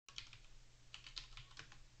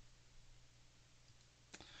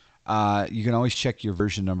You can always check your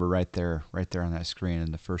version number right there on that screen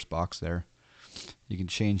in the first box there. You can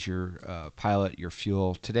change your pilot, your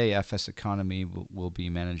fuel. Today, FS Economy will be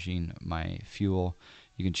managing my fuel.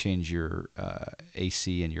 You can change your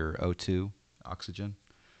AC and your O2, oxygen.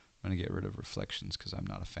 I'm going to get rid of reflections because I'm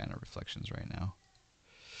not a fan of reflections right now.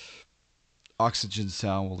 Oxygen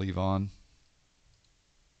sound we'll leave on.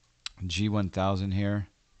 G1000 here.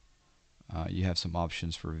 You have some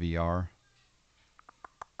options for VR.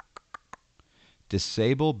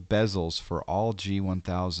 Disable bezels for all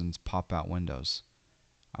G1000's pop-out windows.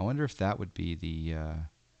 I wonder if that would be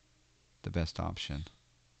the best option.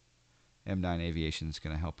 M9 Aviation is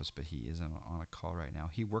going to help us, but he isn't on a call right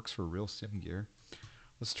now. He works for Real Sim Gear.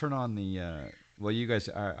 Let's turn on the, well, you guys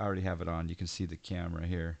I already have it on. You can see the camera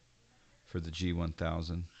here for the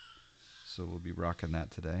G1000. So we'll be rocking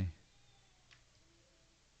that today.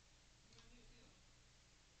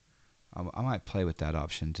 I might play with that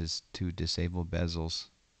option to disable bezels.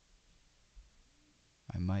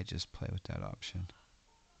 I might just play with that option.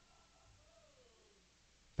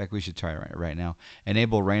 In fact, we should try it right now.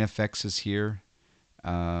 Enable rain effects is here.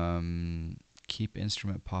 Keep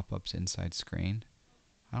instrument pop-ups inside screen.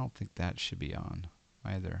 I don't think that should be on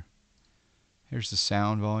either. Here's the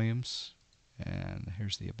sound volumes, and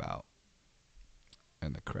here's the about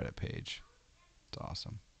and the credit page. It's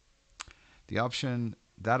awesome.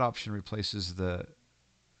 That option replaces the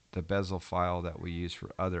bezel file that we use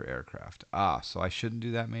for other aircraft. So I shouldn't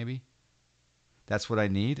do that maybe? That's what I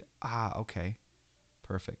need? Okay.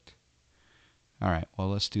 Perfect. All right, well,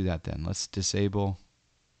 let's do that then. Let's disable.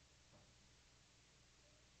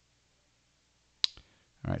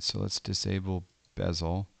 All right, so let's disable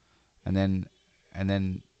bezel. And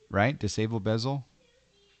then, right? Disable bezel.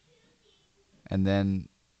 And then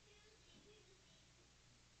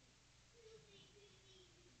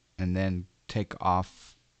take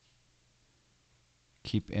off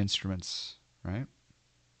keep instruments, right?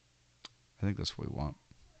 I think that's what we want.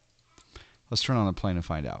 Let's turn on the plane and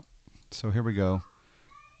find out. So here we go.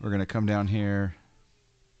 We're going to come down here.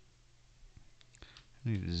 I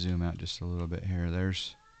need to zoom out just a little bit here.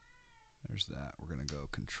 There's that. We're going to go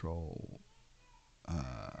Control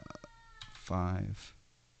 5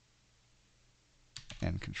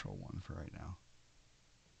 and Control 1 for right now.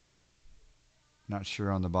 Not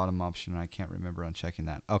sure on the bottom option. I can't remember on checking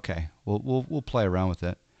that. Okay, we'll play around with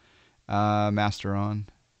it. Master on.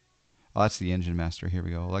 Oh, that's the engine master. Here we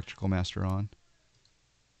go. Electrical master on.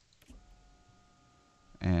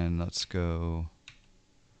 And let's go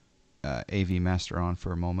AV master on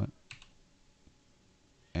for a moment.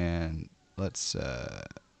 And let's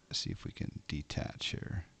see if we can detach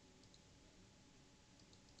here.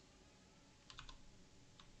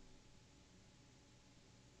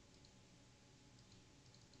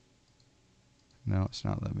 No, it's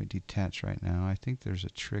not letting me detach right now. I think there's a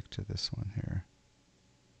trick to this one here.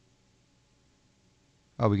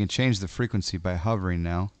 Oh, we can change the frequency by hovering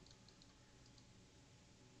now.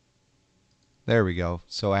 There we go.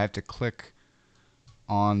 So I have to click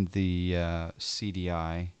on the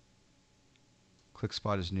CDI. Click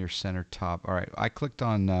spot is near center top. All right, I clicked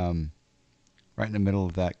on right in the middle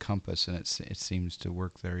of that compass, and it seems to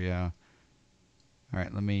work there. Yeah. All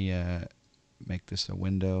right, let me make this a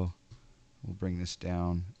window. We'll bring this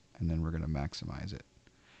down, and then we're going to maximize it.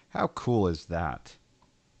 How cool is that?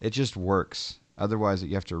 It just works. Otherwise,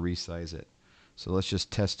 you have to resize it. So let's just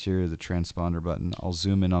test here the transponder button. I'll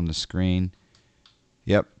zoom in on the screen.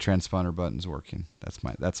 Yep, transponder button's working. That's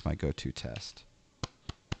my go-to test.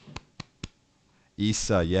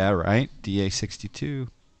 ESA, yeah, right? DA62.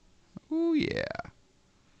 Ooh, yeah.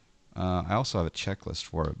 I also have a checklist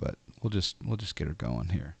for it, but we'll just get her going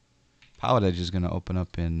here. Pilot Edge is going to open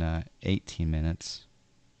up in 18 minutes.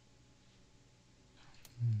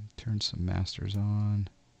 Turn some masters on.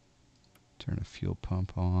 Turn a fuel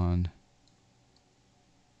pump on.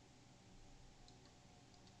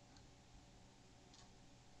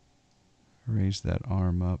 Raise that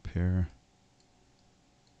arm up here.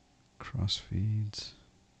 Cross feeds.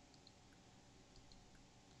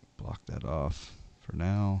 Block that off for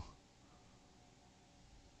now.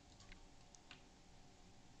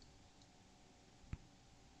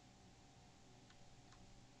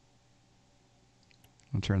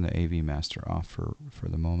 I'll turn the AV master off for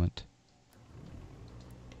the moment.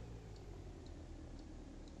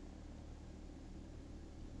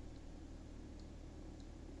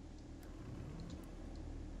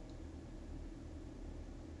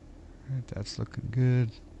 All right, that's looking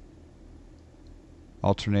good.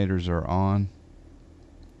 Alternators are on.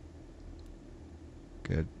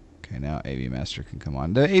 Good. Okay, now AV master can come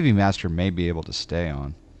on. The AV master may be able to stay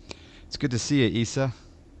on. It's good to see you, Isa.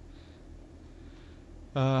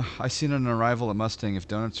 I seen an arrival at Mustang. If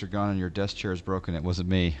donuts are gone and your desk chair is broken, it wasn't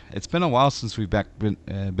me. It's been a while since we've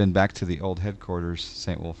been back to the old headquarters,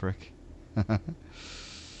 St. Wolfric. All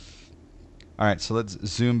right, so let's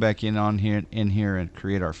zoom back in here and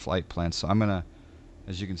create our flight plan. So I'm gonna,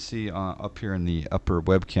 as you can see up here in the upper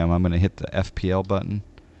webcam, I'm gonna hit the FPL button,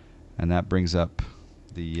 and that brings up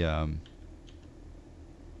the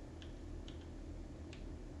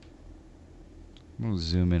I'm going to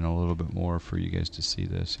zoom in a little bit more for you guys to see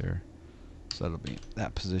this here. So that'll be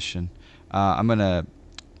that position. I'm going to,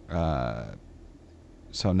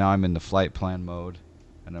 so now I'm in the flight plan mode,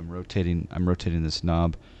 and I'm rotating this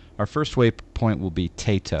knob. Our first waypoint will be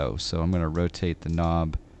Tato, so I'm going to rotate the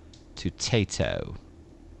knob to Tato.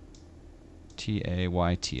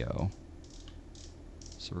 T-A-Y-T-O.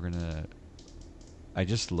 So we're going to, I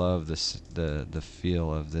just love this, the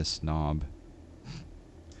feel of this knob.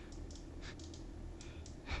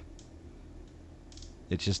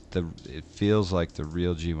 It feels like the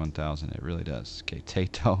real G1000. It really does. Okay,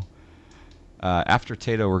 Tato. After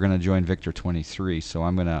Tato, we're going to join Victor 23. So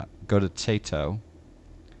I'm going to go to Tato.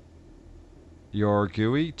 Your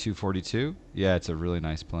GUI 242. Yeah, it's a really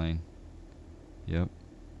nice plane. Yep.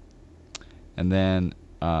 And then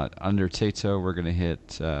under Tato, we're going to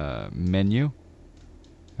hit menu,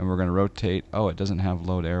 and we're going to rotate. Oh, it doesn't have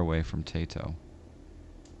load airway from Tato.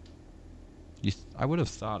 I would have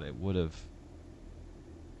thought it would have.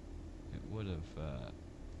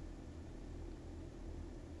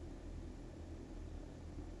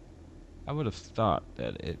 I would have thought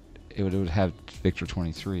that it would have Victor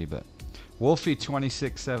 23, but Wolfie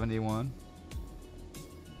 2671.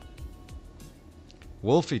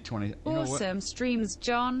 Wolfie 20. Awesome streams,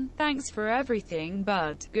 John. Thanks for everything,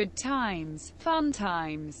 bud. Good times, fun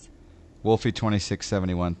times. Wolfie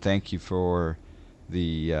 2671. Thank you for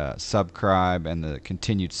the subscribe and the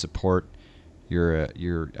continued support.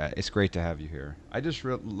 It's great to have you here. I just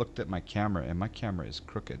looked at my camera, and my camera is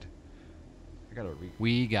crooked.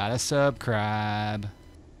 We gotta subscribe.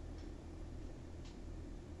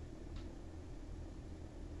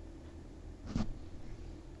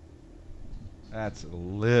 That's a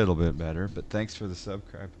little bit better, but thanks for the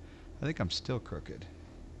subscribe. I think I'm still crooked.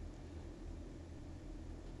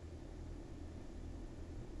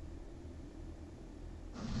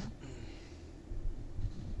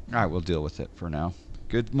 All right, we'll deal with it for now.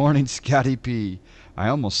 Good morning, Scotty P. I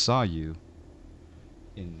almost saw you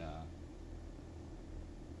in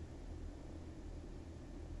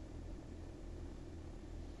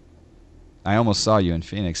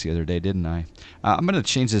Phoenix the other day, didn't I? I'm going to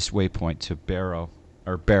change this waypoint to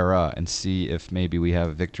Barra and see if maybe we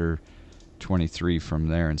have Victor 23 from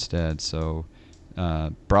there instead. So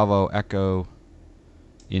Bravo, Echo,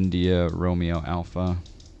 India, Romeo, Alpha.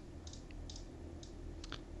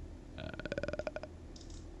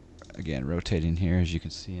 Again, rotating here, as you can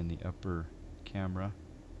see in the upper camera.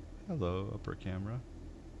 Hello, upper camera.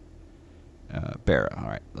 Barra. All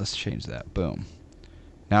right, let's change that. Boom.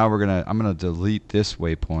 Now I'm gonna delete this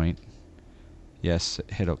waypoint. Yes,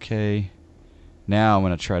 hit OK. Now I'm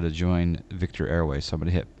gonna try to join Victor Airways. So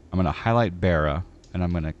I'm gonna highlight Barra, and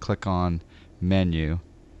I'm gonna click on menu.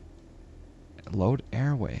 Load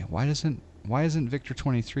airway. Why isn't Victor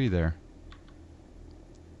 23 there?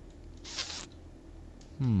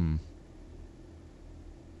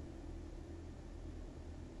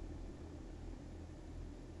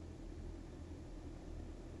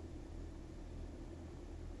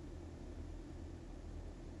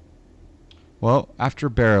 Well, after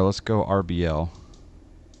Barra, let's go RBL.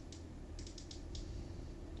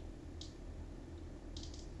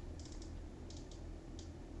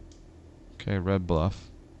 Okay, Red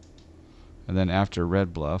Bluff. And then after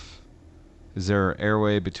Red Bluff, is there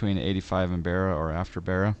airway between 85 and Barra or after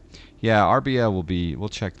Barra? Yeah, RBL we'll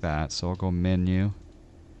check that. So I'll go menu.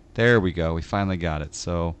 There we go. We finally got it.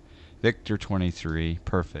 So Victor 23,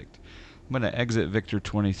 perfect. I'm going to exit Victor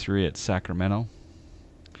 23 at Sacramento.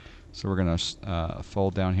 So we're going to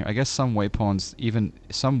fold down here. I guess some waypoints,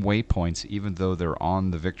 even though they're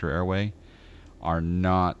on the Victor Airway, are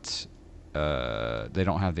not. They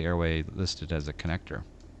don't have the airway listed as a connector.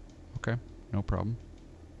 Okay, no problem.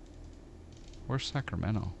 Where's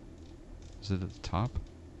Sacramento? Is it at the top?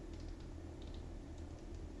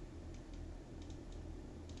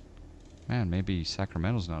 Man, maybe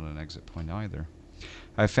Sacramento's not an exit point either.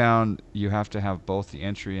 I found you have to have both the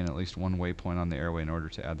entry and at least one waypoint on the airway in order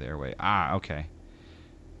to add the airway. Ah, okay.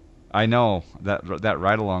 I know that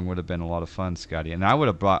ride along would have been a lot of fun, Scotty, and I would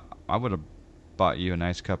have bought you a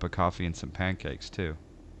nice cup of coffee and some pancakes too.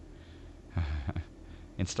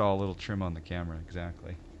 Install a little trim on the camera,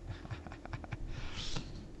 exactly.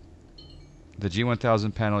 The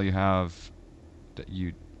G1000 panel you have,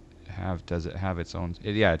 does it have its own?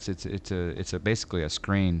 Yeah, it's a basically a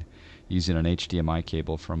screen using an HDMI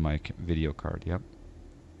cable from my video card. Yep.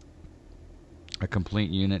 A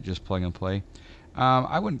complete unit, just plug and play.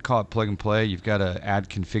 I wouldn't call it plug and play. You've got to add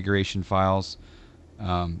configuration files.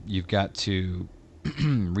 You've got to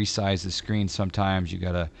resize the screen sometimes. You've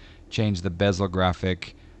got to change the bezel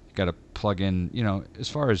graphic. You've got to plug in, as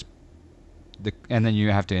far as and then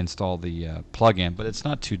you have to install the plug-in, but it's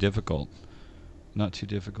not too difficult. Not too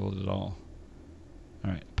difficult at all.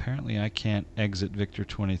 Alright, apparently I can't exit Victor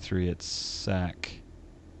 23 at SAC.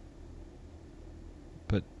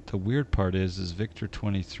 But the weird part is Victor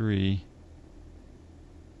 23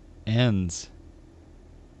 ends.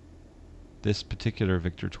 This particular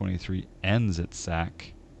Victor 23 ends at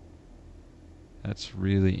SAC. That's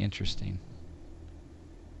really interesting.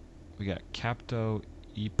 We got Capto,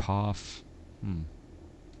 EPOF.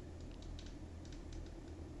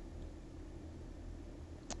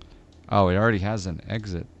 Oh, it already has an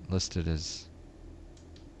exit listed as.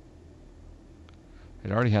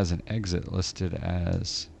 It already has an exit listed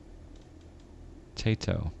as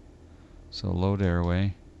Tato. So load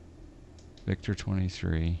airway, Victor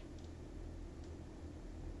 23.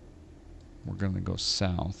 We're going to go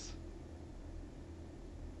south.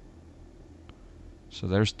 So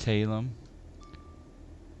there's Talem.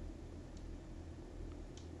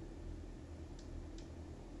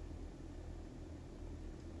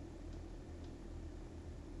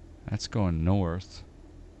 That's going north.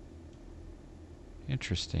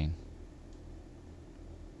 Interesting.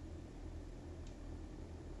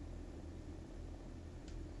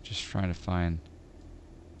 Just trying to find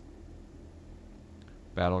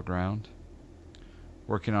Battleground.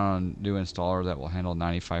 Working on a new installer that will handle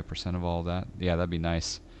 95% of all of that. Yeah, that'd be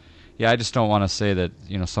nice. Yeah, I just don't want to say that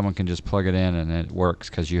someone can just plug it in and it works,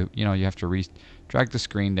 because you have to drag the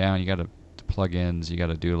screen down. You got to plug-ins. You got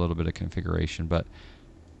to do a little bit of configuration, but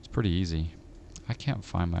it's pretty easy. I can't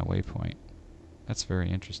find my waypoint. That's very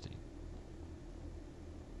interesting.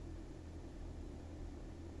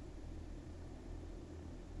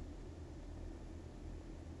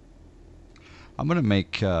 I'm gonna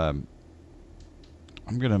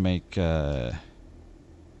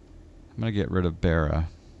get rid of Barra.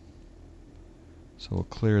 So we'll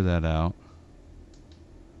clear that out.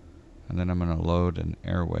 And then I'm gonna load an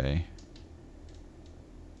airway.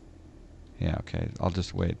 Yeah, okay. I'll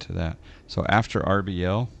just wait to that. So after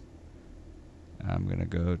RBL, I'm gonna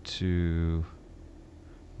go to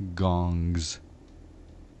Gongs.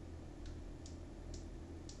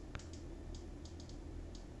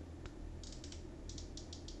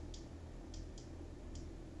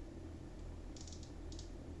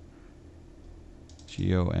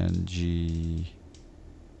 GONGS.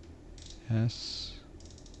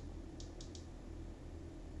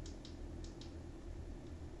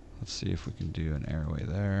 Let's see if we can do an airway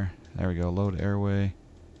there. There we go. Load airway.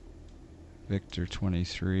 Victor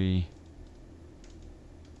 23.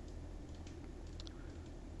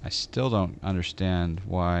 I still don't understand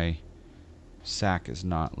why SAC is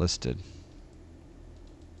not listed.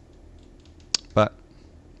 But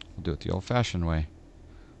we'll do it the old-fashioned way.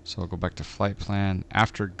 So we'll go back to flight plan.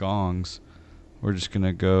 After Gongs, we're just going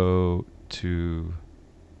to go to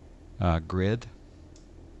grid.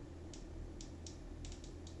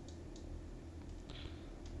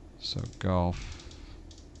 So Golf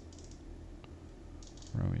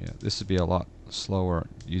Romeo. This would be a lot slower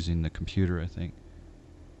using the computer, I think.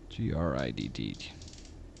 GRIDD.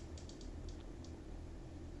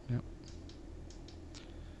 Yep.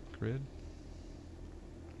 Grid.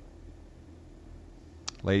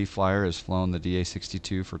 Lady Flyer has flown the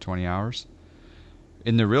DA62 for 20 hours.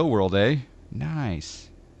 In the real world, eh?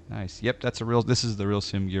 Nice. Nice. Yep, this is the real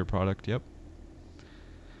SimGear product, yep.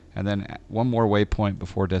 And then one more waypoint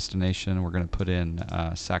before destination. We're going to put in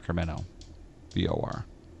Sacramento, VOR.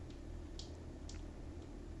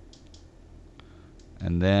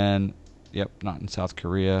 And then, yep, not in South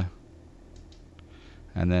Korea.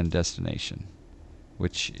 And then destination,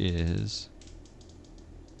 which is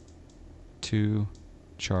 2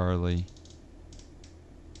 Charlie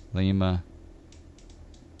Lima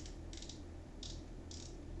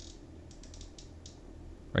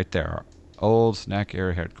right there. Old Snack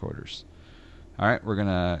Air headquarters. Alright, we're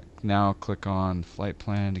gonna now click on flight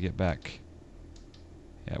plan to get back.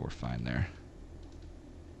 Yeah, we're fine there.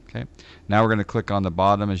 Okay. Now we're gonna click on the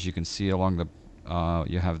bottom. As you can see along the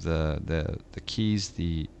you have the keys,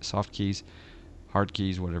 the soft keys, hard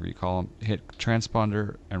keys, whatever you call them. Hit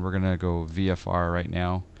transponder, and we're gonna go VFR right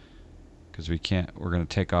now, because we're gonna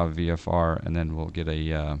take off VFR, and then we'll get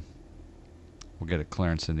a we'll get a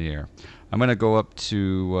clearance in the air. I'm going to go up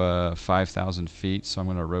to 5,000 feet, so I'm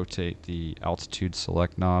going to rotate the altitude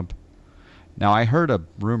select knob. Now, I heard a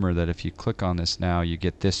rumor that if you click on this now, you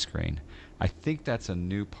get this screen. I think that's a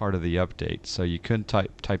new part of the update, so you could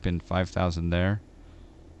type in 5,000 there,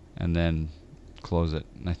 and then close it,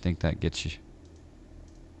 and I think that gets you.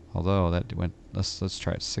 Although that went, let's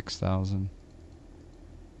try it 6,000.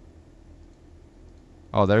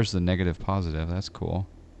 Oh, there's the negative positive. That's cool.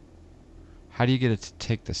 How do you get it to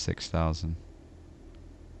take the 6,000?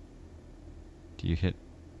 Do you hit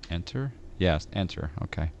enter? Yes, enter.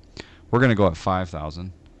 Okay. We're going to go at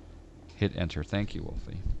 5,000. Hit enter. Thank you,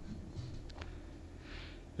 Wolfie.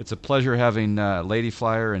 It's a pleasure having Lady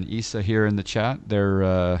Flyer and Issa here in the chat.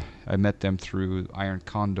 I met them through Iron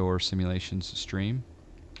Condor Simulations stream.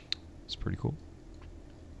 It's pretty cool.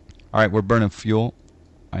 All right, we're burning fuel.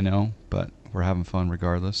 I know, but we're having fun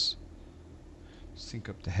regardless. Sync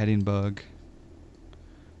up the heading bug.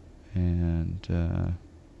 And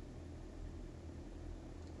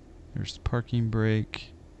there's the parking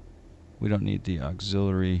brake. We don't need the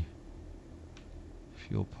auxiliary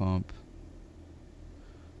fuel pump.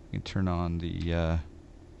 We can turn on the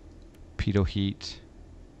pitot heat.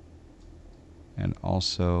 And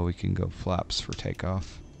also we can go flaps for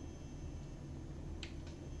takeoff.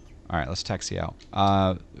 Alright, let's taxi out.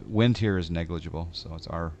 Wind here is negligible, so it's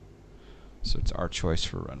our choice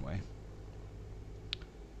for runway.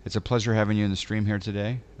 It's a pleasure having you in the stream here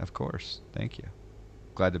today. Of course. Thank you.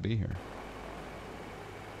 Glad to be here.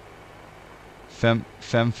 Femme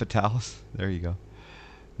Fatales. There you go.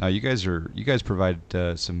 Now you guys provide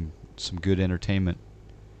some good entertainment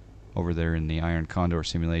over there in the Iron Condor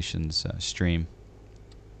Simulations stream.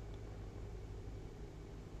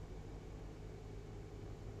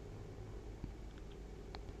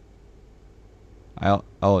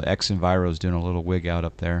 X Enviro's doing a little wig out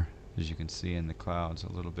up there, as you can see in the clouds.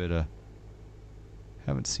 A little bit of,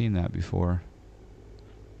 haven't seen that before.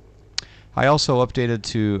 I also updated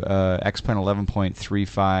to X-Plane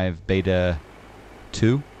 11.35 Beta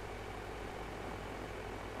 2.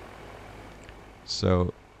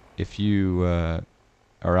 So if you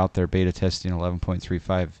are out there beta testing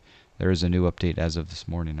 11.35, there is a new update as of this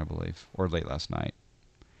morning, I believe, or late last night.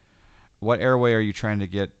 What airway are you trying to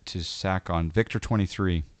get to SAC on? Victor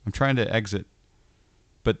 23. I'm trying to exit,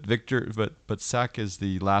 but SAC is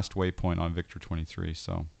the last waypoint on Victor 23.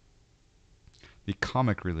 So the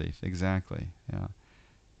comic relief, exactly. Yeah.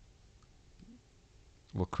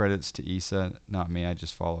 Well, credits to Issa, not me. I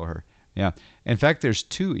just follow her. Yeah. In fact, there's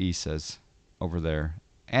two Issas over there,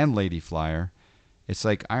 and Lady Flyer. It's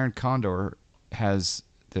like Iron Condor has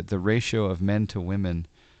the ratio of men to women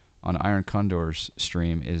on Iron Condor's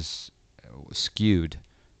stream is skewed,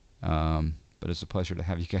 but it's a pleasure to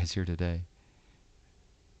have you guys here today.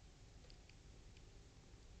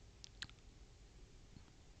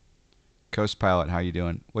 Coast Pilot, how you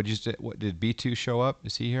doing? What did B2 show up?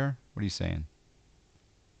 Is he here? What are you saying?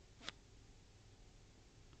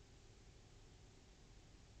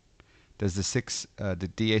 Does the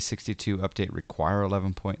DA62 update require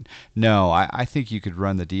 11 point? No, I think you could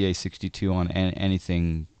run the DA62 on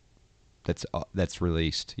anything that's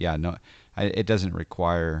released. Yeah, no, it doesn't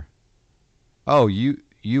require. Oh, you're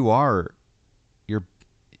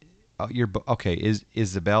okay. Is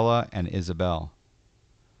Isabella and Isabel?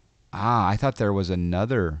 Ah, I thought there was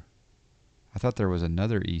another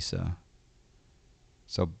Issa.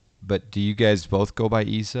 So, but do you guys both go by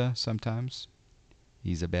Issa sometimes?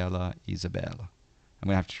 Isabella. I'm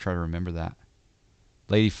gonna have to try to remember that.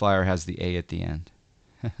 Lady Flyer has the A at the end.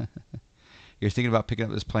 You're thinking about picking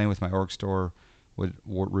up this plane with my org store with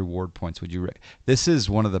reward points. Would you? This is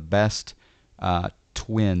one of the best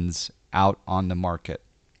twins out on the market.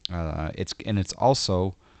 It's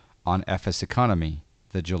also on FS Economy,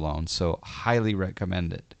 the Jalone, so highly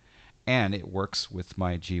recommend it. And it works with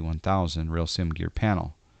my G1000 Real Sim Gear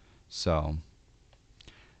panel. So,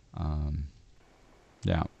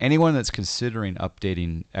 yeah. Anyone that's considering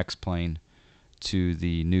updating X-Plane to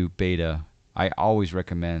the new beta, I always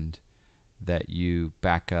recommend that you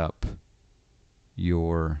back up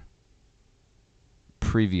your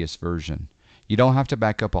previous version. You don't have to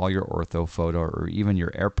back up all your ortho photo or even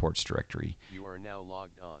your airports directory. You are now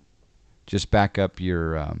logged on. Just back up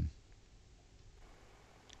your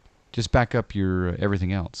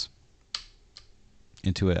everything else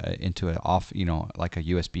into a off, like a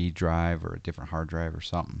USB drive or a different hard drive or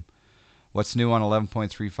something. What's new on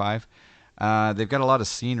 11.35? They've got a lot of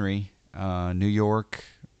scenery. New York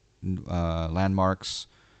landmarks,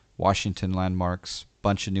 Washington landmarks,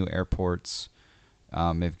 bunch of new airports.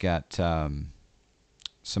 They've got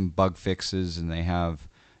some bug fixes, and they have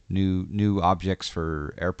New objects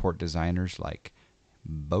for airport designers like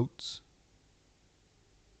boats.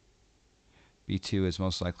 B2 is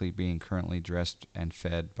most likely being currently dressed and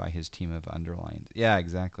fed by his team of underlings. Yeah,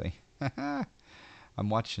 exactly. I'm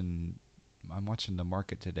watching the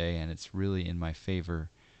market today, and it's really in my favor.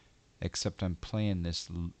 Except I'm playing this.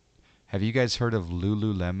 Have you guys heard of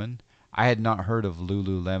Lululemon? I had not heard of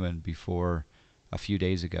Lululemon before a few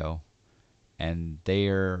days ago, and they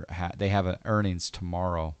have an earnings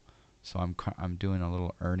tomorrow, so I'm doing a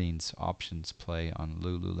little earnings options play on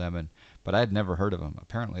Lululemon, but I had never heard of them.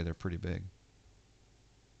 Apparently, they're pretty big.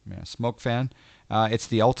 Yeah, Smoke Fan. It's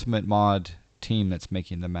the Ultimate Mod team that's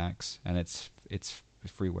making the Macs, and it's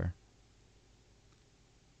freeware.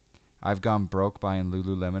 I've gone broke buying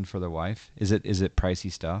Lululemon for the wife. Is it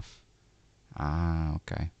pricey stuff? Ah,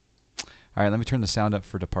 okay. All right, let me turn the sound up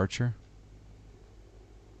for departure.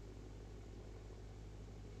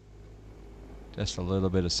 Just a little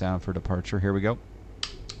bit of sound for departure. Here we go.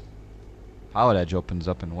 Pilot Edge opens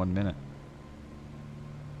up in 1 minute.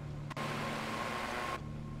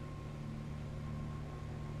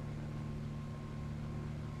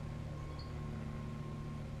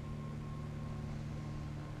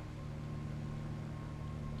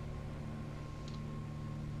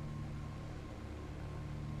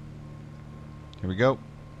 Here we go.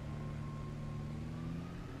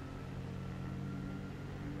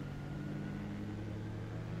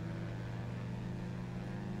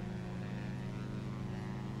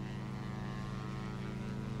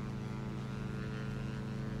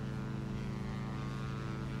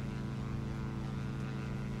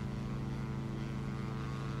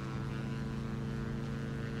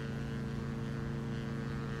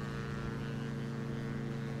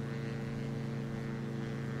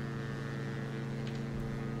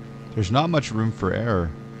 There's not much room for error.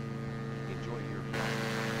 Enjoy your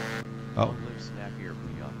Oh. Long live snappier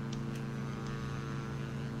beyond.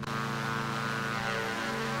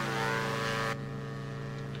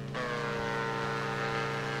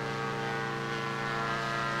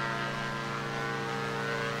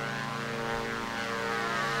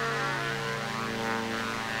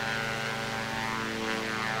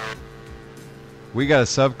 We got a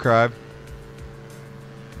subscribe.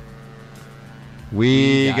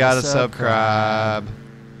 We got a subscribe.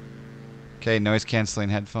 Okay, noise canceling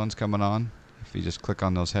headphones coming on. If you just click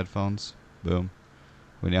on those headphones, boom.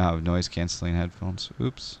 We now have noise canceling headphones.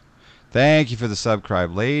 Oops. Thank you for the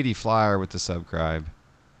subscribe. Lady Flyer with the subscribe.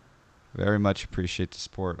 Very much appreciate the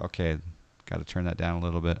support. Okay, got to turn that down a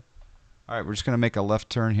little bit. All right, we're just going to make a left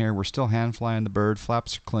turn here. We're still hand flying the bird.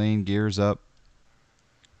 Flaps are clean. Gears up.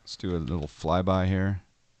 Let's do a little flyby here.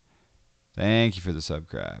 Thank you for the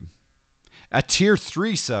subscribe. A tier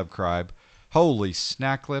 3 subscribe. Holy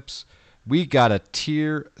snack lips. We got a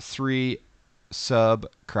tier 3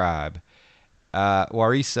 subscribe.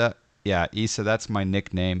 Warisa. Yeah, Isa, that's my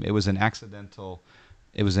nickname. It was an accidental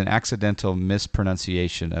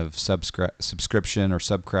mispronunciation of subscription or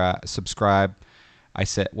subscribe.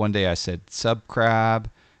 One day I said subscribe,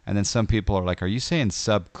 and then some people are like, "Are you saying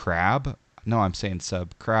subscribe?" No, I'm saying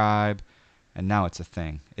subscribe. And now it's a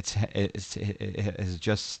thing. It has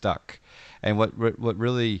just stuck. And what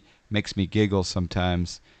really makes me giggle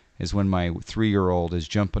sometimes is when my 3-year-old is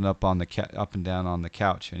jumping up on up and down on the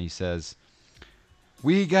couch, and he says,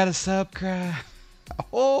 "We got a subscribe."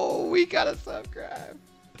 Oh, we got a subscribe.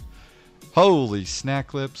 Holy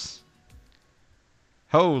snack lips.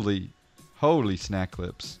 Holy snack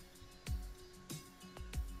lips.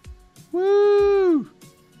 Woo!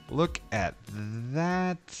 Look at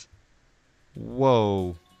that.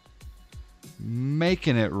 Whoa.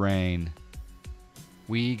 Making it rain.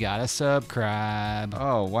 We got a subscribe.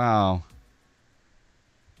 Oh, wow.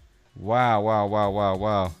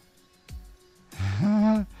 Wow.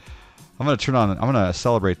 I'm going to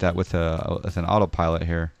celebrate that with an autopilot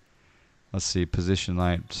here. Let's see, position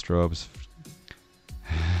light, strobes.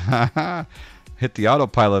 Hit the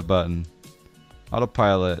autopilot button.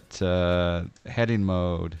 Autopilot, heading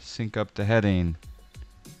mode, sync up to heading.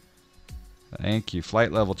 Thank you.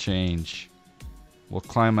 Flight level change. We'll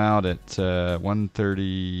climb out at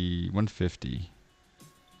 130, 150.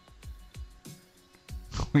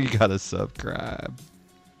 We got a subscribe.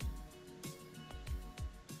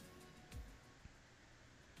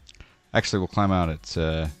 Actually, we'll climb out at,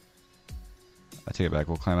 I take it back,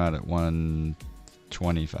 we'll climb out at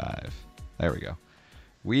 125. There we go.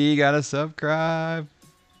 We got a subscribe.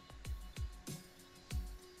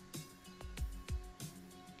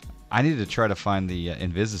 I need to try to find the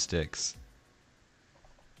Invisisticks.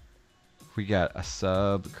 We got a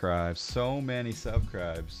subscribe. So many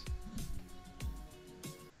subscribes.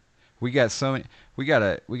 We got so many. We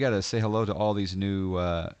gotta say hello to all these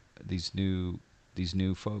these new these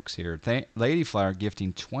new folks here. Lady Flower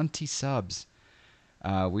gifting 20 subs.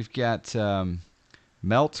 We've got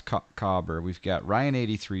Melt Cobber. We've got Ryan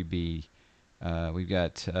 83B. We've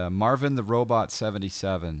got Marvin the Robot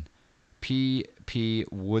 77. P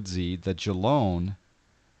Woodsy the Jalone.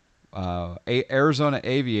 Arizona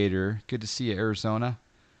Aviator. Good to see you, Arizona.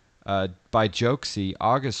 By Jokesy,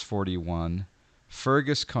 August 41,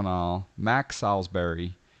 Fergus Conal, Max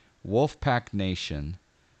Salisbury, Wolfpack Nation,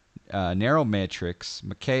 Narrow Matrix,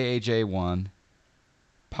 McKay AJ1,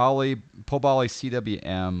 Pobali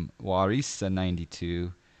CWM, Warisa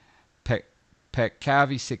 92,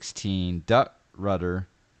 Pekcavi 16, Dut Rudder,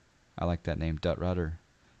 I like that name, Dut Rudder,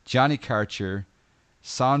 Johnny Karcher,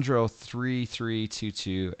 Sandro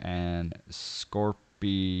 3322, and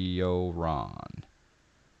Scorpio Ron.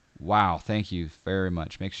 Wow, thank you very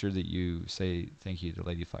much. Make sure that you say thank you to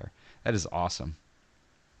Lady Flower. That is awesome.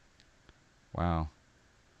 Wow.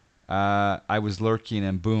 I was lurking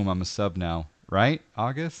and boom, I'm a sub now. Right,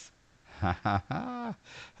 August? Ha ha ha.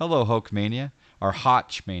 Hello, Hulkmania. Or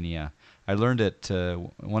Hotchmania. I learned it,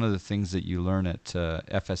 one of the things that you learn at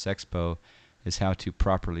FS Expo is how to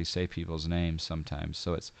properly say people's names sometimes.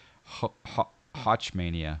 So it's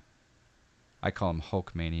Hotchmania. I call him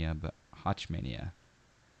Hulkmania, but Hotchmania.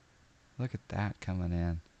 Look at that coming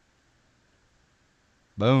in.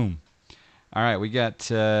 Boom. All right,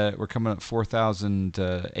 we're coming up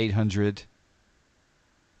 4,800.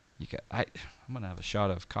 I'm gonna have a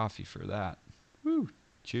shot of coffee for that. Woo!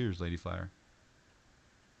 Cheers, Lady Flower.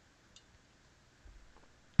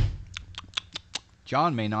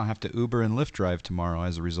 John may not have to Uber and Lyft drive tomorrow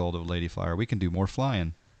as a result of Lady Flower. We can do more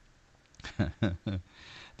flying.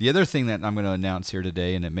 The other thing that I'm going to announce here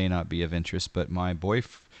today, and it may not be of interest, but my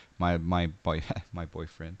boyfriend,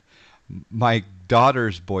 my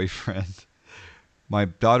daughter's boyfriend,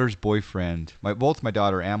 both my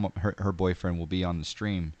daughter and her boyfriend will be on the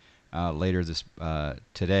stream later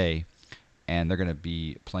today, and they're going to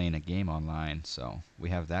be playing a game online. So we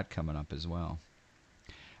have that coming up as well.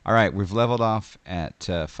 All right, we've leveled off at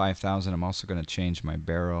 5,000. I'm also going to change my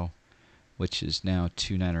barrel, which is now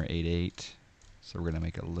 2988. So we're going to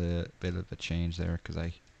make a little bit of a change there because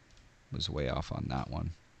I was way off on that one.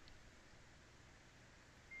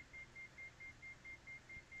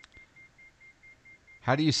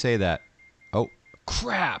 How do you say that? Oh,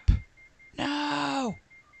 crap! No!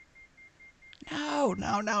 No,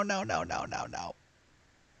 no, no, no, no, no, no, no.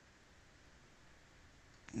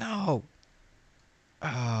 No!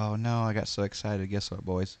 Oh, no, I got so excited. Guess what,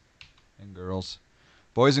 boys and girls?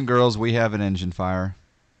 Boys and girls, we have an engine fire.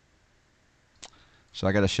 So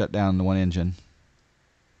I got to shut down the one engine.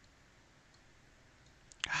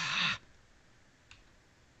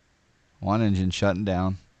 One engine shutting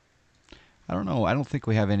down. I don't know. I don't think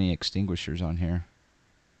we have any extinguishers on here.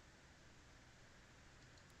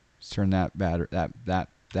 Let's turn that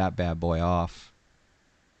bad boy off.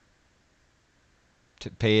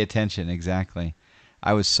 Pay attention, exactly.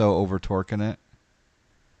 I was so over torquing it.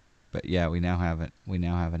 But yeah, we now have it. We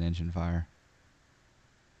now have an engine fire.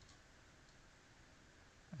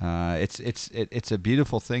 It's a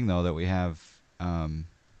beautiful thing though that we have. Oh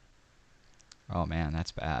man,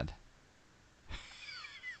 that's bad.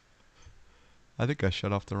 I think I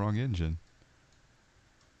shut off the wrong engine.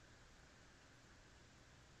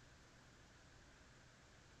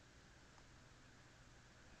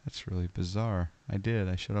 That's really bizarre. I did.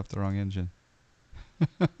 I shut off the wrong engine.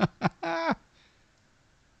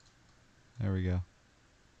 There we go.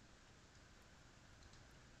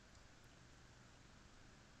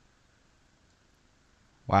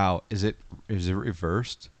 Wow, is it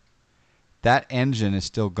reversed? That engine is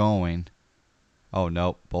still going. Oh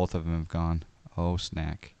nope, both of them have gone. Oh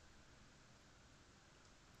snack.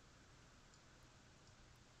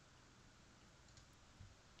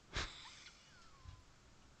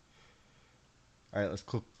 All right, let's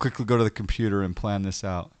quickly go to the computer and plan this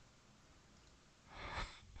out.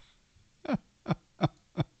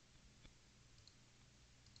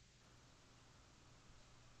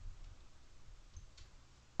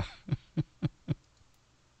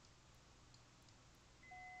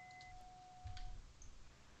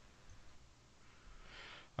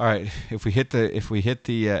 All right, if we hit the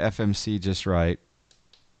FMC just right.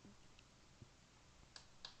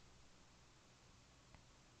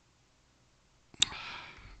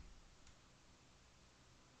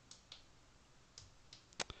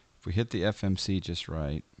 If we hit the FMC just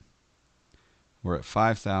right, we're at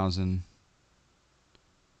 5,000.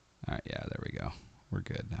 All right, yeah, there we go. We're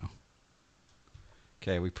good now.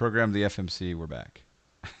 Okay, we programmed the FMC. We're back.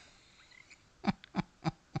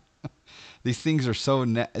 These things are so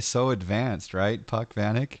advanced, right? Puck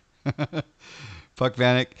Vanek. Puck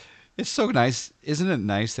Vanek. It's so nice. Isn't it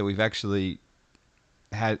nice that we've actually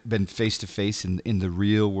had been face to face in the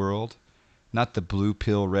real world, not the blue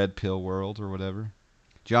pill, red pill world or whatever.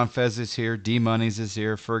 John Fez is here. D Monies is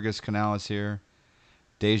here. Fergus Canal is here.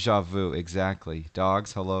 Deja vu, exactly.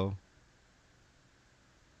 Dogs, hello.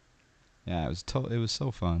 Yeah, it was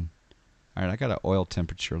so fun. All right, I got an oil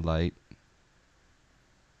temperature light.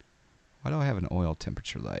 Why do I have an oil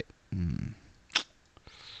temperature light?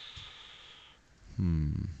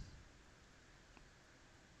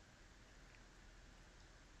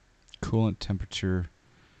 Coolant temperature.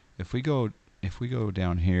 If we go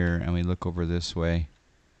down here and we look over this way,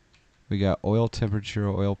 we got oil temperature,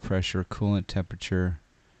 oil pressure, coolant temperature,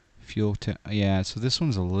 fuel temp. Yeah, so this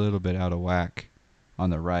one's a little bit out of whack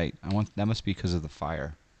on the right. That must be because of the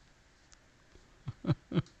fire. All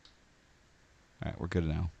right, we're good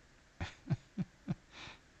now.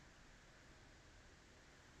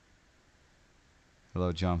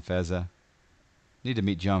 Hello, John Fezza. Need to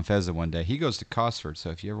meet John Fezza one day. He goes to Cosford, so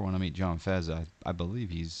if you ever want to meet John Fezza, I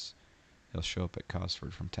believe he'll show up at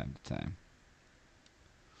Cosford from time to time.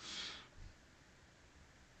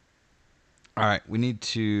 All right, we need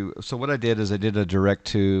to. So what I did is I did a direct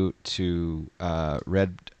to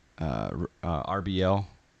Red RBL,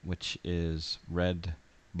 which is Red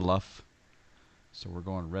Bluff. So we're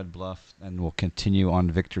going Red Bluff, and we'll continue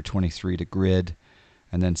on Victor 23 to Grid,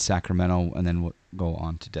 and then Sacramento, and then we'll go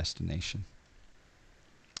on to destination.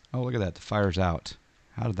 Oh, look at that. The fire's out.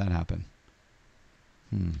 How did that happen?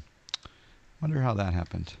 Wonder how that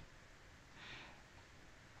happened.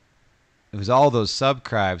 It was all those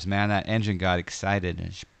subscribes, man. That engine got excited.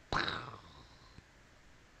 And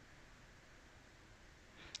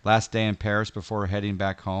last day in Paris before heading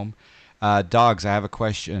back home. Dogs, I have a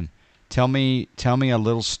question. Tell me a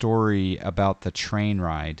little story about the train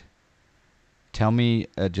ride. Tell me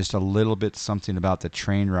just a little bit something about the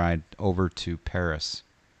train ride over to Paris.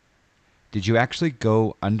 Did you actually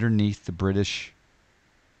go underneath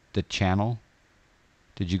the channel?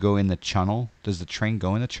 Did you go in the channel? Does the train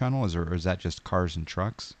go in the channel, or is that just cars and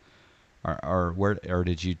trucks? Or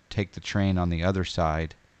did you take the train on the other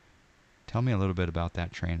side? Tell me a little bit about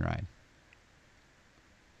that train ride.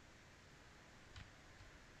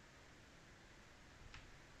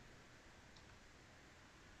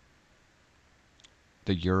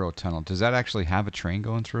 The Eurotunnel. Does that actually have a train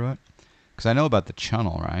going through it? Because I know about the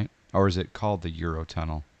tunnel, right? Or is it called the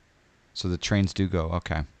Eurotunnel? So the trains do go.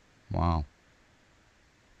 Okay. Wow.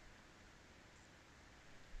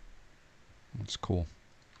 That's cool.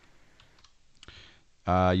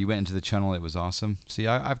 You went into the channel. It was awesome. See,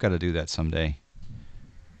 I've got to do that someday.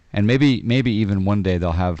 And maybe even one day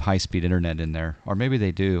they'll have high-speed internet in there, or maybe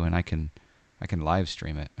they do, and I can live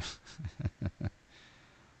stream it.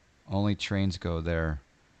 Only trains go there.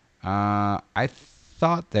 I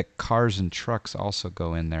thought that cars and trucks also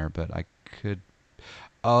go in there, but I could.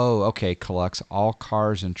 Oh, okay, Colux. All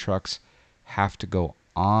cars and trucks have to go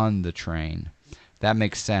on the train. That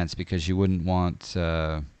makes sense because you wouldn't want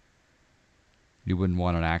an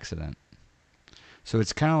accident. So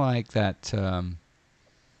it's kind of like that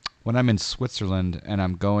when I'm in Switzerland and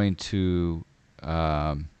I'm going to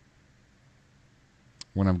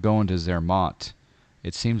Zermatt.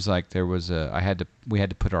 It seems like there was we had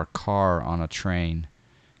to put our car on a train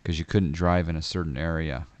because you couldn't drive in a certain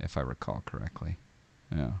area, if I recall correctly.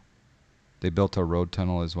 Yeah. They built a road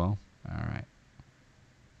tunnel as well. All right.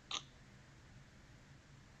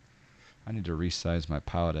 I need to resize my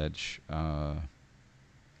Pilot Edge, the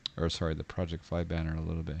Project Fly banner a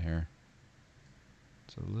little bit here.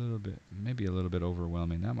 It's a little bit, maybe a little bit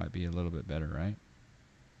overwhelming. That might be a little bit better, right?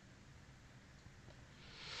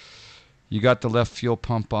 You got the left fuel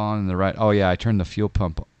pump on and the right. Oh, yeah, I turned the fuel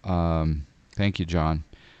pump. Thank you, John.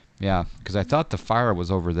 Yeah, because I thought the fire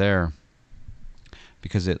was over there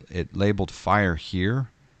because it labeled fire here,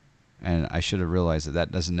 and I should have realized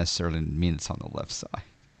that doesn't necessarily mean it's on the left side.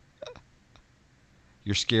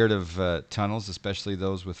 You're scared of tunnels, especially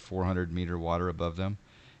those with 400-meter water above them?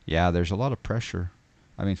 Yeah, there's a lot of pressure.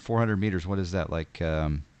 I mean, 400 meters, what is that, like,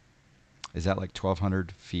 is that like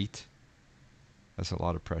 1,200 feet? That's a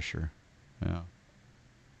lot of pressure. Yeah,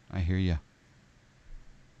 I hear you.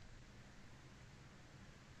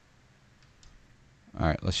 All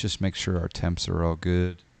right, let's just make sure our temps are all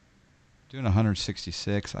good. Doing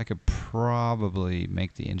 166, I could probably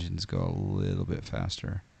make the engines go a little bit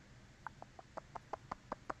faster.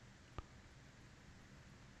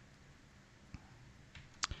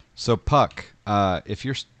 So Puck, if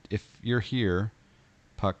you're here,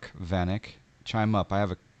 Puck Vanek, chime up. I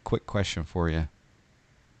have a quick question for you.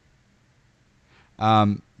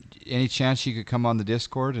 Um, any chance you could come on the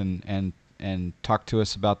Discord and talk to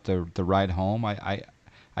us about the ride home? I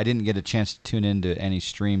didn't get a chance to tune into any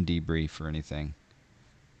stream debrief or anything.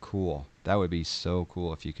 Cool. That would be so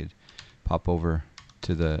cool if you could pop over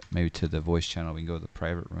to the voice channel. We can go to the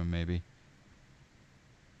private room maybe.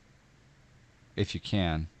 If you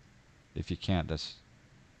can. If you can't, that's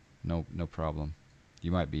no problem.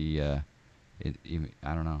 You might be I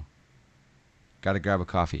don't know. Got to grab a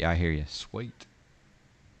coffee. I hear you. Sweet.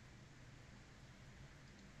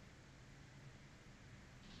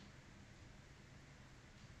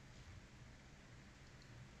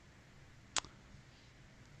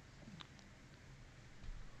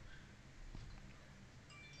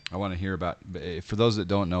 I want to hear about. For those that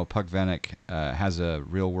don't know, Puck Vanek has a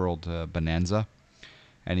real world Bonanza,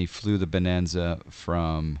 and he flew the Bonanza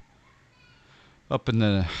from up in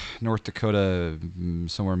the North Dakota,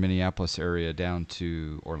 somewhere Minneapolis area, down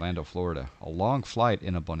to Orlando, Florida. A long flight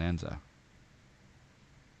in a Bonanza.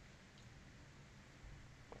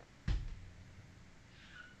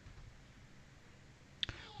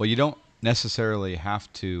 Well, you don't necessarily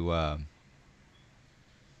have to.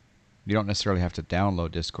 You don't necessarily have to download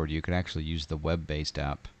Discord. You can actually use the web-based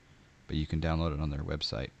app, but you can download it on their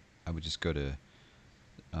website. I would just go to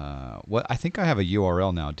what I think I have a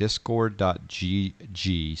URL now: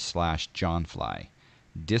 discord.gg/johnfly.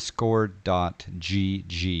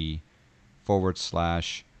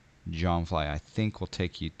 discord.gg/johnfly. I think will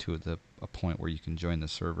take you to a point where you can join the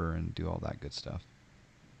server and do all that good stuff.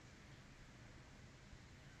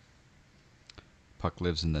 Puck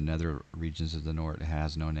lives in the nether regions of the north. It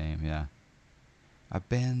has no name, yeah. I've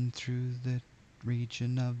been through the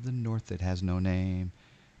region of the north that has no name.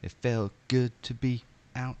 It felt good to be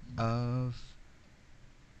out of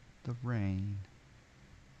the rain.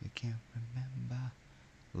 You can't remember.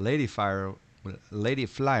 Lady Flyer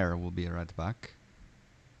will be right back.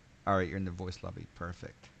 Alright, you're in the voice lobby.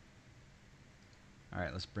 Perfect.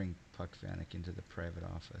 Alright, let's bring Puck Vanek into the private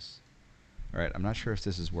office. Alright, I'm not sure if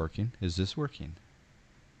this is working. Is this working?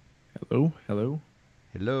 Hello, hello.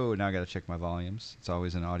 Hello. Now I gotta check my volumes. It's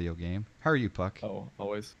always an audio game. How are you, Puck? Oh,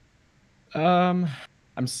 always. I'm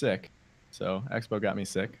sick. So Expo got me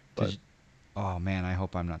sick. But oh man, I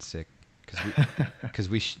hope I'm not sick, because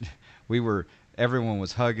everyone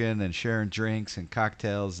was hugging and sharing drinks and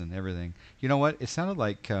cocktails and everything. You know what? It sounded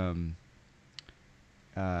like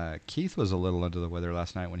Keith was a little under the weather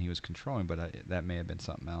last night when he was controlling, but that may have been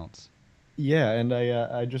something else. yeah, and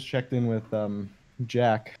I just checked in with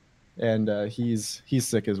Jack, and he's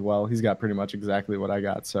sick as well. He's got pretty much exactly what I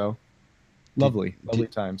got. So lovely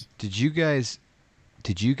times. Did you guys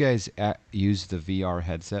use the VR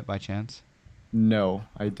headset by chance? No,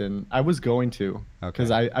 I didn't. I was going to, because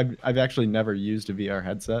I've actually never used a VR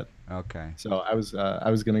headset. Okay. So I was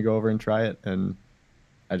gonna go over and try it, and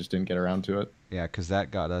I just didn't get around to it. Yeah, because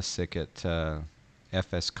that got us sick at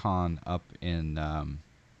FS Con up in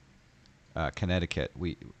Connecticut.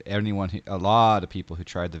 A lot of people who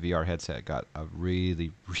tried the VR headset got a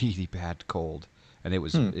really, really bad cold, and it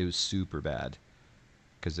was super bad.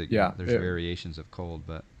 Because there's variations of cold,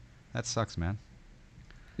 but that sucks, man.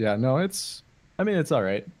 Yeah, no, it's all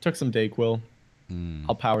right. Took some Dayquil.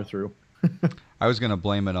 I'll power through. I was gonna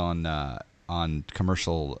blame it on a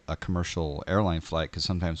commercial airline flight, because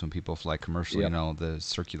sometimes when people fly commercial, the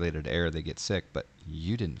circulated air, they get sick. But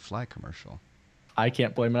you didn't fly commercial. I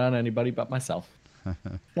can't blame it on anybody but myself.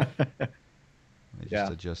 Let me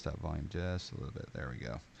just adjust that volume just a little bit. There we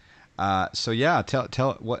go. So yeah,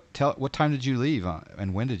 tell what time did you leave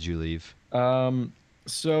and when did you leave?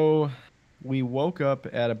 So we woke up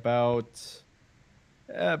at about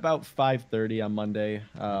 5:30 on Monday.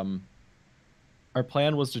 Our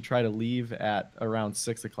plan was to try to leave at around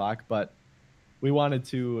 6 o'clock, but we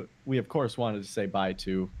of course wanted to say bye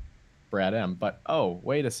to Brad M. But oh,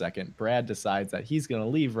 wait a second. Brad decides that he's going to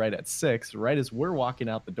leave right at 6, right as we're walking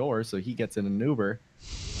out the door. So he gets in an Uber,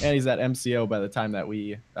 and he's at MCO by the time that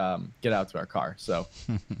we get out to our car. So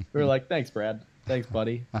we were like, thanks, Brad. Thanks,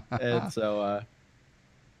 buddy. And so,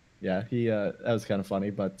 that was kind of funny.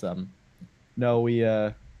 But no, we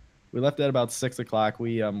left at about 6 o'clock.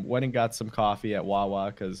 We went and got some coffee at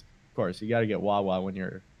Wawa, because, of course, you got to get Wawa when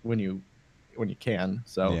you can.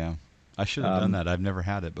 So yeah. I should have done that. I've never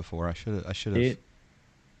had it before. I should have. It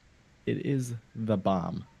is the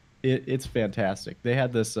bomb. It's fantastic. They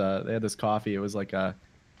had this coffee. It was like a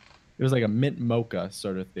mint mocha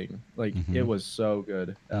sort of thing. Like It was so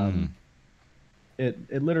good.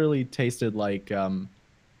 It literally tasted like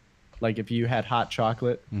if you had hot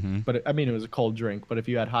chocolate, but it was a cold drink. But if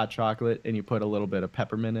you had hot chocolate and you put a little bit of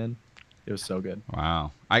peppermint in, it was so good.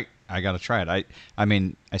 Wow. I I got to try it. I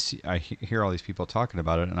mean, I hear all these people talking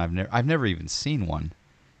about it, and I've never even seen one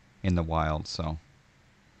in the wild. So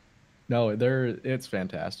No, it's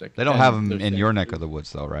fantastic. they don't And have them they're in safe your to neck of use. the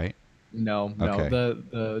woods, though, right? No, no. Okay.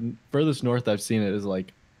 The furthest north I've seen it is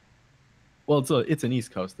like, well, it's an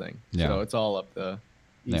East Coast thing. Yeah. So it's all up the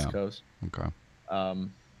East Yeah. Coast. Okay.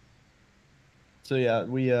 So yeah,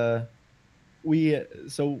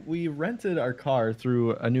 we rented our car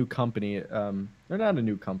through a new company. They're not a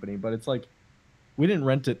new company, but it's like we didn't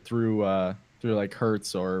rent it through like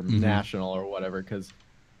Hertz or National or whatever, because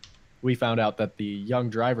we found out that the young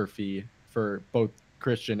driver fee for both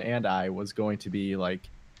Christian and I was going to be like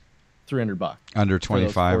 $300 Under for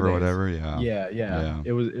those 25 4 or days. whatever. Yeah. Yeah.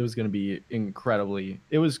 It was going to be incredibly.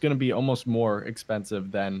 It was going to be almost more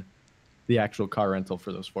expensive than the actual car rental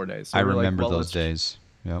for those 4 days. So I we're like, remember well, those days.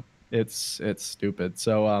 Yep. it's stupid.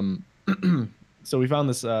 So so we found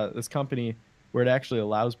this company where it actually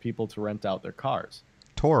allows people to rent out their cars.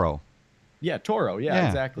 Toro. Yeah, Toro. Yeah, Yeah,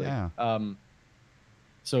 exactly. yeah.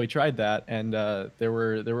 So we tried that, and there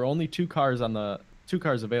were only two cars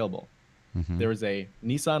available. Mm-hmm. There was a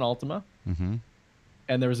Nissan Altima, Mm-hmm.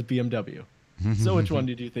 and there was a BMW. So which one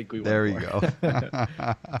did you think we went There for? you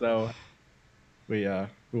go. So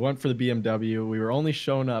we went for the BMW. We were only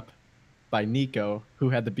shown up by Nico, who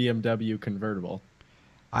had the BMW convertible.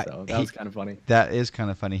 So that was kind of funny. That is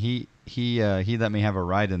kind of funny. He let me have a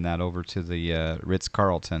ride in that over to the Ritz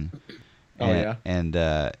Carlton. Oh yeah. And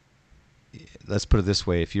let's put it this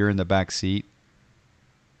way: if you're in the back seat,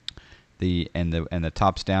 and the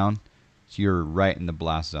top's down, you're right in the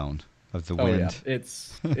blast zone of the wind. Yeah,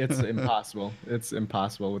 it's impossible. It's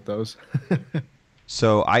impossible with those.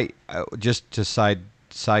 So just to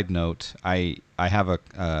side note, I have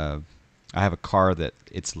a car that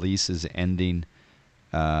its lease is ending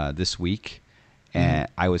this week, and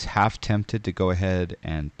I was half tempted to go ahead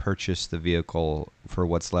and purchase the vehicle for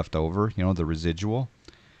what's left over, the residual,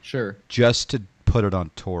 Sure. just to put it on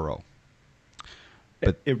Toro.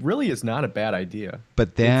 But it really is not a bad idea.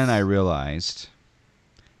 But then I realized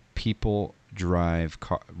people drive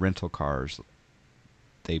rental cars.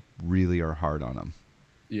 They really are hard on them.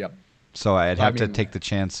 Yep. So I'd have to take the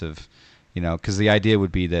chance of, because the idea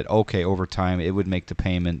would be that, okay, over time it would make the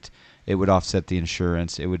payment, it would offset the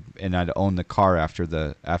insurance, and I'd own the car after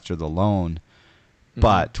the loan.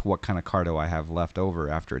 But what kind of car do I have left over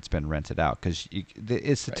after it's been rented out? Because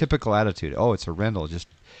it's the typical attitude. Oh, it's a rental.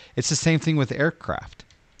 It's the same thing with aircraft.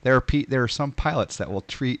 There are some pilots that will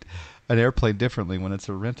treat an airplane differently when it's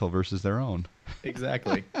a rental versus their own.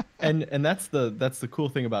 Exactly. and that's the cool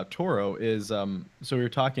thing about Toro is so we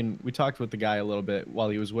talked with the guy a little bit while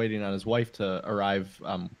he was waiting on his wife to arrive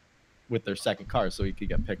with their second car so he could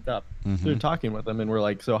get picked up. So we were talking with him, and we're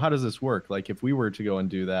like, so how does this work? Like, if we were to go and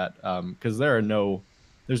do that, because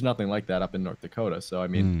there's nothing like that up in North Dakota. So I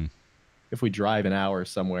mean, if we drive an hour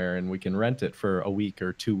somewhere and we can rent it for a week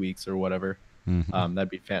or 2 weeks or whatever, that'd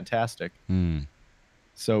be fantastic.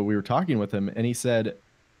 So we were talking with him, and he said,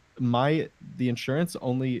 my insurance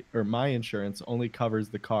only covers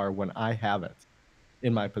the car when I have it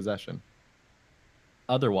in my possession.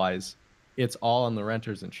 Otherwise, it's all on the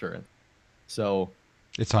renter's insurance. So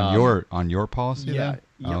it's on your policy. Yeah,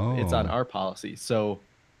 then? It's on our policy. So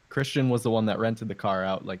Christian was the one that rented the car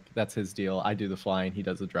out. Like, that's his deal. I do the flying, he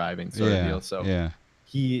does the driving sort of deal. So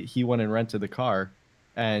he went and rented the car,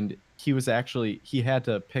 and he had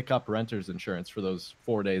to pick up renter's insurance for those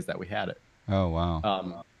 4 days that we had it. Oh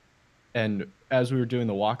wow. And as we were doing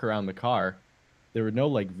the walk around the car, there were no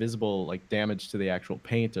like visible like damage to the actual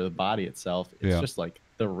paint or the body itself. It's just like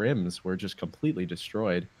the rims were just completely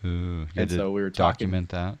destroyed. Ooh, and so we were document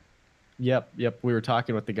that. Yep. We were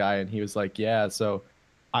talking with the guy, and he was like, yeah, so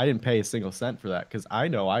I didn't pay a single cent for that because I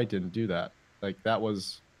know I didn't do that. Like, that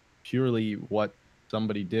was purely what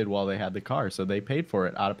somebody did while they had the car, so they paid for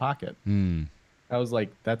it out of pocket. I was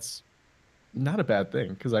like, that's not a bad thing,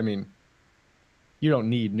 because I mean, you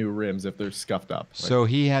don't need new rims if they're scuffed up. So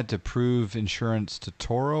he had to prove insurance to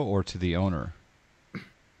Toro or to the owner?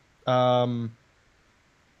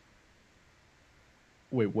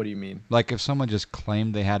 Wait, what do you mean? Like, if someone just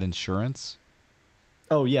claimed they had insurance?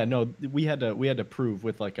 Oh yeah, no, we had to prove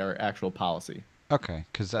with like our actual policy. Okay,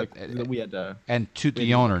 because we had to. And to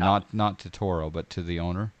the owner, not to Toro, but to the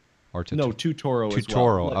owner, or to to Toro as well. To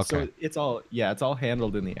Toro, like, okay. So it's all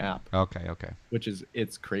handled in the app. Okay. Which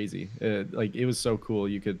it's crazy. Like, it was so cool.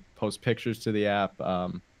 You could post pictures to the app.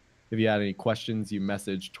 If you had any questions, you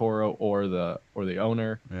message Toro or the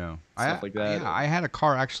owner. Yeah, stuff like that. Yeah, I had a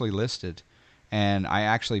car actually listed, and I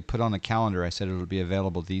actually put on the calendar. I said it'll be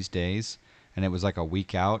available these days, and it was like a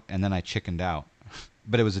week out, and then I chickened out.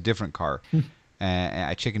 But it was a different car. and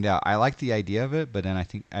I chickened out. I like the idea of it, but then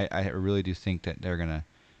I really do think that they're gonna,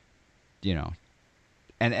 you know,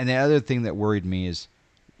 and the other thing that worried me is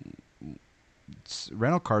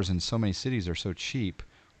rental cars in so many cities are so cheap.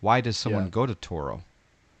 Why does someone Yeah. go to Toro?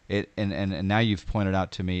 And now you've pointed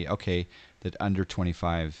out to me, okay, that under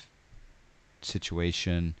 25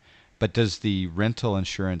 situation, but does the rental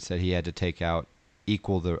insurance that he had to take out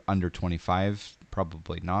equal the under 25?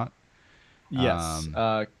 Probably not. Yes,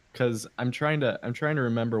 because I'm trying to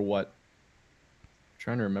remember what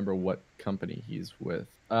company he's with.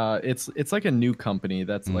 It's like a new company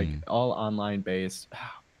that's like all online based.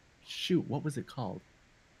 Shoot, what was it called?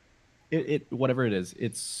 It whatever it is,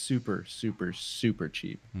 it's super super super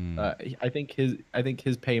cheap. I think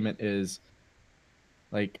his payment is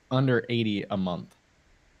like under 80 a month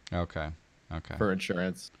Okay. Okay. for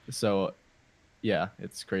insurance. So yeah,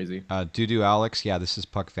 it's crazy. Doo Alex, yeah, this is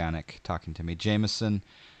Puck Vanek talking to me. Jameson,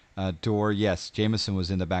 Door, yes, Jameson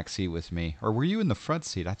was in the back seat with me. Or were you in the front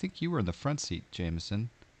seat? I think you were in the front seat, Jameson.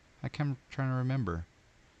 I'm trying to remember.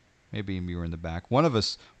 Maybe you were in the back. One of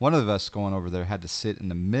us going over there had to sit in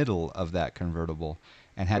the middle of that convertible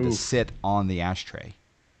and had to Oof. sit on the ashtray.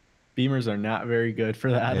 Beamers are not very good for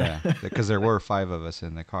that. Yeah, because there were 5 of us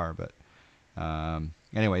in the car. But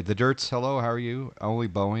anyway, the Dirts, hello, how are you? Only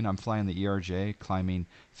Boeing. I'm flying the ERJ, climbing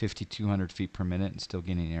 5,200 feet per minute and still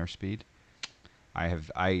gaining airspeed.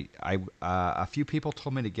 A few people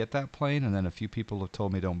told me to get that plane, and then a few people have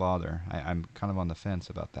told me don't bother. I'm kind of on the fence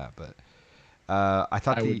about that, but I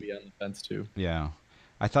thought I would be on the fence too. yeah.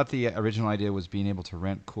 I thought the original idea was being able to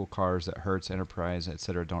rent cool cars that Hertz, Enterprise,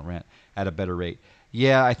 etc. don't rent at a better rate.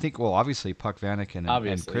 Yeah, I think, well, obviously Puck Vanek and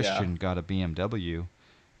Obviously, Christian yeah. got a BMW.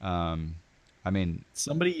 I mean,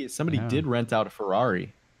 Somebody Yeah. did rent out a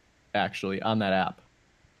Ferrari actually on that app.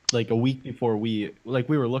 Like a week before we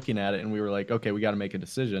were looking at it and we were like, okay, we got to make a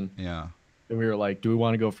decision. yeah. And we were like, do we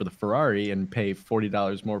want to go for the Ferrari and pay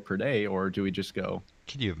 $40 more per day, or do we just go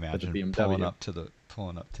Can you for the imagine BMW? pulling up to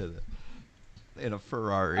the in a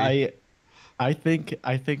Ferrari? I think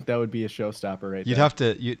that would be a showstopper right You'd there. have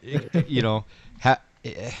to you know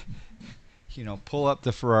pull up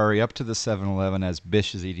the Ferrari up to the 7-Eleven as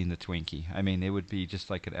Bish is eating the Twinkie. I mean, it would be just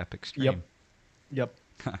like an epic stream. Yep.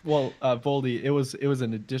 Well, Voldy, it was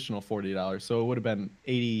an additional $40, so it would have been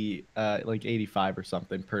 80, like 85 or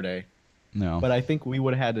something per day. No. But I think we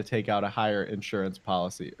would have had to take out a higher insurance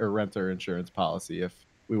policy or renter insurance policy if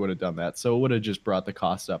we would have done that. So it would have just brought the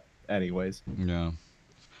cost up anyways. Yeah.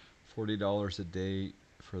 $40 a day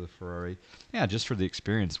for the Ferrari. Yeah, just for the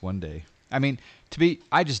experience one day. I mean,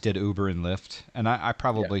 I just did Uber and Lyft, and I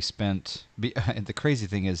probably spent. And the crazy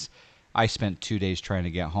thing is, I spent 2 days trying to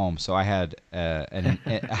get home, so I had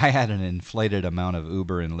I had an inflated amount of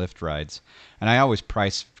Uber and Lyft rides, and I always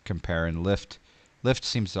price compare, and Lyft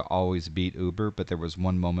seems to always beat Uber, but there was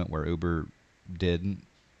one moment where Uber didn't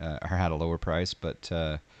or had a lower price, but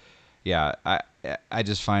yeah, I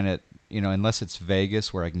just find it, unless it's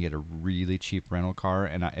Vegas where I can get a really cheap rental car,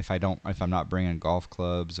 and if I'm not bringing golf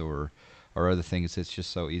clubs or other things, it's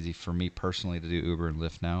just so easy for me personally to do Uber and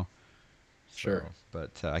Lyft now. Sure.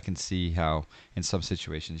 But I can see how in some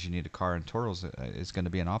situations you need a car, and Toro's is going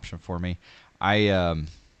to be an option for me.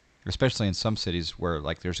 Especially in some cities where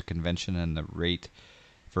like there's a convention and the rate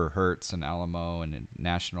for Hertz and Alamo and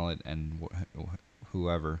National and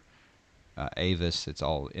whoever. Avis, it's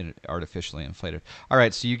all artificially inflated. All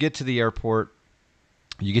right, so you get to the airport,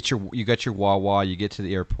 you got your Wawa, you get to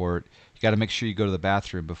the airport, you got to make sure you go to the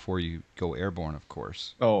bathroom before you go airborne, of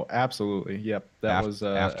course. Oh, absolutely. Yep. That was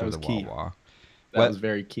after that was the key. Wawa. That was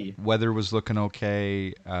very key. Weather was looking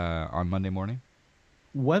okay on Monday morning.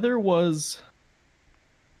 Weather was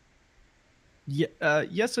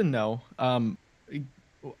yes and no.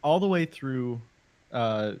 All the way through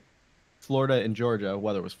Florida and Georgia,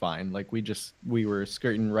 weather was fine. Like we were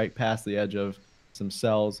skirting right past the edge of some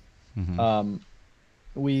cells. Mm-hmm.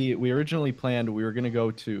 We originally planned we were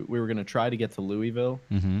gonna try to get to Louisville.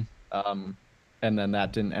 Mm-hmm. And then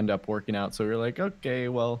that didn't end up working out. So we were like, okay,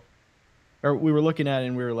 well, or we were looking at it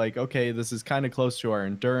and we were like, okay, this is kind of close to our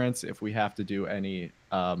endurance. If we have to do any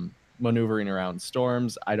maneuvering around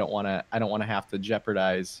storms, I don't want to have to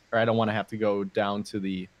jeopardize, or I don't want to have to go down to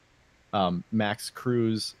the max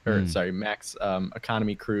cruise, or max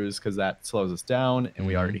economy cruise, because that slows us down, and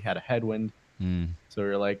we already had a headwind. So we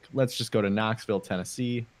were like, let's just go to Knoxville,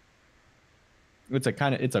 Tennessee. It's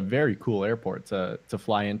a very cool airport to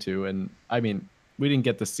fly into, and I mean, we didn't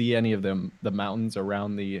get to see any of the mountains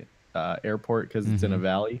around the airport because it's in a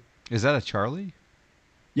valley. Is that a Charlie?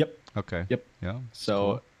 Yep. Okay. Yep. Yeah. So,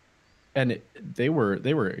 cool. And they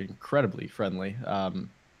were incredibly friendly.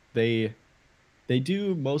 They They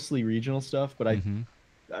do mostly regional stuff, but Mm-hmm.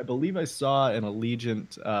 I believe I saw an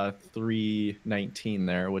Allegiant 319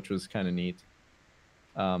 there, which was kind of neat.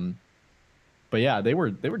 Um, but yeah, they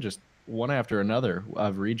were just one after another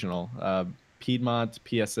of regional. Piedmont,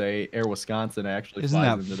 PSA, Air Wisconsin actually Isn't flies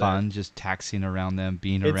that into there. fun? Just taxiing around them,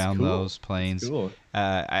 being It's around cool. those It's planes. cool.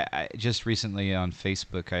 I just recently on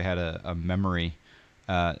Facebook I had a memory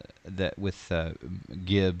that with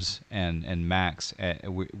Gibbs and Max.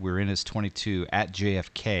 We're in his 22 at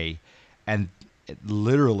JFK, and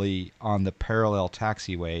literally on the parallel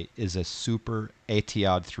taxiway is a Super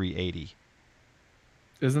Etihad 380.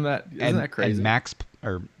 Isn't that And crazy? Max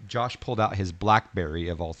or Josh pulled out his BlackBerry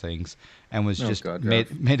of all things and was Oh just God, Josh.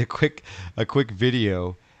 made a quick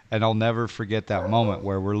video, and I'll never forget that moment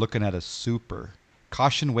where we're looking at a Super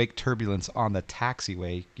caution wake turbulence on the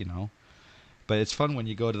taxiway, you know. But it's fun when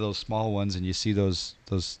you go to those small ones and you see those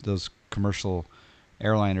commercial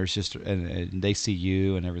airliners just and they see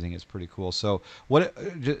you and everything. It's pretty cool. So what?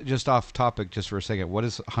 Just off topic, just for a second, what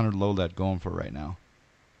is 100 low lead going for right now?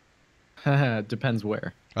 Depends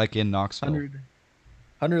where. Like in Knoxville.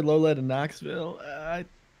 100 low lead in Knoxville.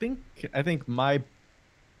 Think I think my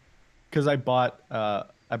because I bought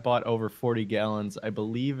over 40 gallons. I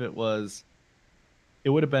believe it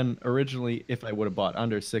would have been originally if I would have bought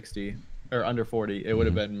under 60 or under 40, it would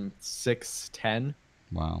have been 610.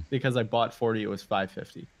 Wow. Because I bought 40, it was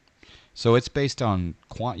 550. So it's based on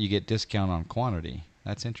you get discount on quantity.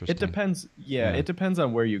 That's interesting. It depends. Yeah, Yeah. it depends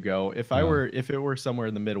on where you go. If Yeah. if it were somewhere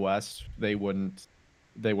in the Midwest, they wouldn't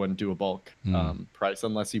do a bulk price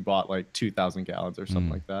unless you bought like 2,000 gallons or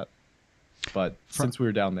something like that. But since we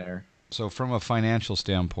were down there, So from a financial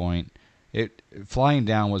standpoint, flying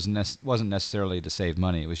down wasn't necessarily to save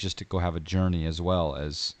money. It was just to go have a journey as well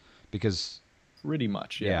as because pretty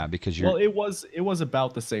much, yeah, because you're well, it was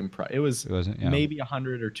about the same price. It was wasn't yeah. maybe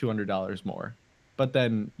 $100 or $200 more. But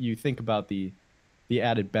then you think about the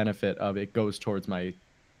added benefit of it goes towards my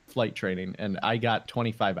flight training, and I got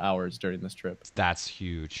 25 hours during this trip. That's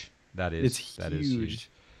huge. That It's is huge.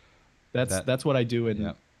 That's what I do in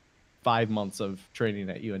Yeah. 5 months of training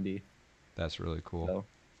at UND. That's really cool. So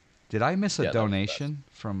Did I miss a yeah, that was the donation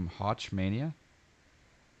from Hotch Mania?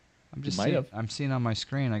 I'm just might seeing, have. I'm seeing on my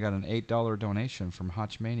screen I got an $8 donation from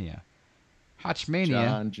Hotch Mania. Hotch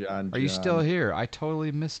Mania, John, are you still here? I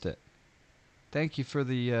totally missed it. Thank you for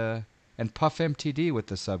the and Puff MTD with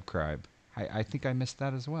the subscribe. I think I missed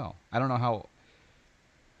that as well. I don't know how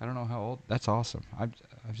old. That's awesome. I've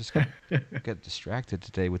just got distracted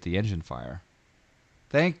today with the engine fire.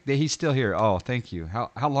 He's still here. Oh, thank you.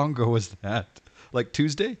 How long ago was that? Like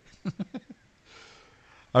Tuesday?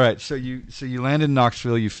 All right. So you land in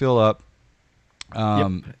Knoxville. You fill up.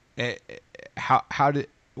 How did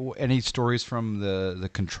any stories from the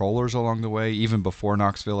controllers along the way, even before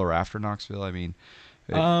Knoxville or after Knoxville? I mean,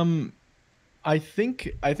 I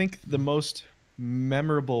think the most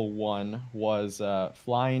memorable one was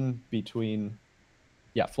flying between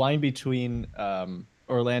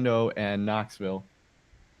Orlando and Knoxville.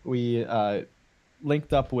 We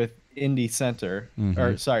linked up with Indy Center,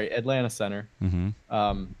 or sorry, Atlanta Center,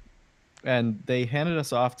 and they handed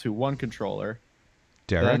us off to one controller.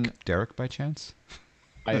 Derek by chance?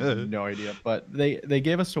 I have no idea, but they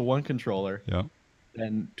gave us to one controller. Yeah.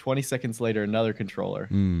 Then 20 seconds later, another controller.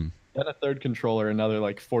 Mm. Then a third controller, another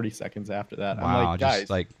like 40 seconds after that. Wow, I'm like, guys, just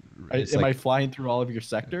like am I flying through all of your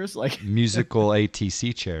sectors? Like musical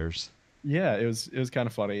ATC chairs. Yeah, it was kind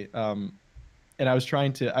of funny. And I was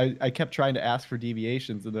I kept trying to ask for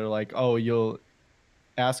deviations, and they're like, "Oh, you'll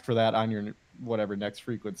ask for that on your whatever next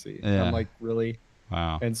frequency." And Yeah. I'm like, "Really?"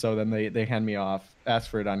 Wow. And so then they hand me off, ask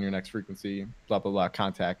for it on your next frequency, blah blah blah,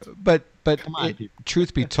 contact. But Come on, people.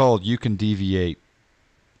 truth be told, you can deviate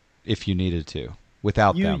if you needed to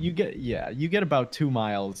without them. You get about 2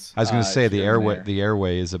 miles. I was going to say the here and airway there. the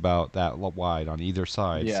airway is about that wide on either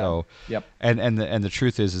side. Yeah. So Yep. and the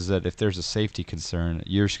truth is that if there's a safety concern,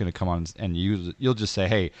 you're just going to come on and you'll just say,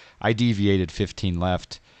 "Hey, I deviated 15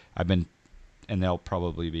 left. and they'll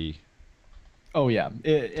probably be Oh yeah,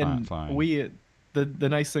 and fine. the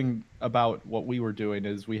nice thing about what we were doing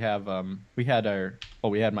is we had my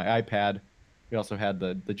iPad, we also had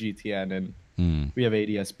the GTN, and we have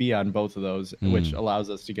ADS-B on both of those, which allows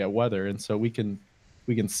us to get weather, and so we can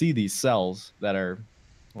see these cells that are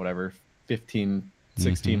whatever 15,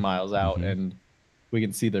 16 miles out, and we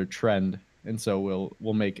can see their trend, and so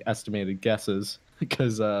we'll make estimated guesses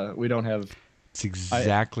because we don't have. It's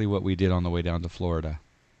exactly what we did on the way down to Florida.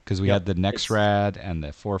 Because we had the NexRad and the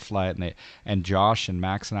 4-flight, and Josh and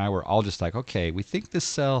Max and I were all just like, okay, we think this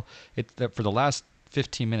cell, for the last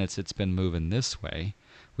 15 minutes, it's been moving this way.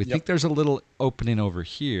 We think there's a little opening over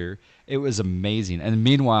here. It was amazing. And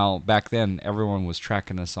meanwhile, back then, everyone was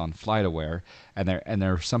tracking us on FlightAware, and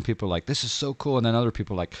there were some people like, this is so cool, and then other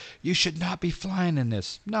people like, you should not be flying in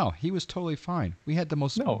this. No, he was totally fine. We had the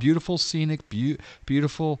most No. beautiful scenic,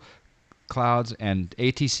 beautiful clouds, and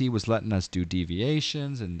ATC was letting us do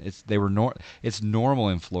deviations, and it's normal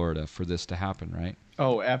in Florida for this to happen, right?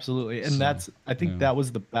 Oh, absolutely. And So, I think yeah. that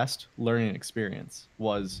was the best learning experience,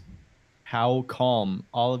 was how calm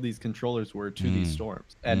all of these controllers were to these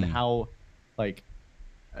storms, and how like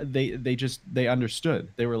they understood.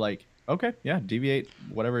 They were like, okay, yeah, deviate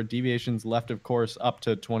whatever deviations left of course up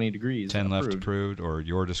to 20 degrees 10 left approved. approved, or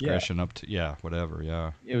your discretion up to, whatever,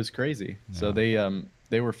 yeah. It was crazy. So Yeah.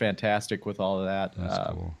 they were fantastic with all of that.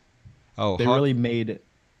 That's cool. Oh, They really made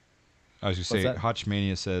I was going to What's say, that?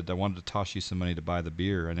 Hotchmania said, I wanted to toss you some money to buy the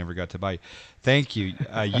beer. I never got to buy. Thank you.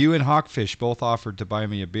 You and Hawkfish both offered to buy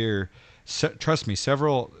me a beer. Trust me,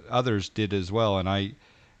 several others did as well, and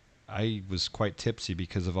I was quite tipsy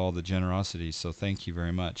because of all the generosity, so thank you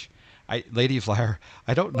very much. Lady Flyer,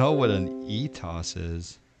 I don't know what an ETOS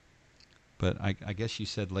is, but I guess you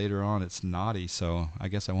said later on it's naughty, so I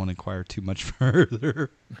guess I won't inquire too much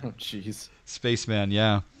further. oh jeez. Spaceman,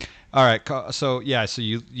 yeah. All right, so yeah, so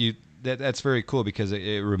that's very cool because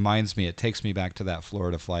it reminds me, it takes me back to that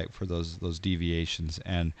Florida flight for those deviations.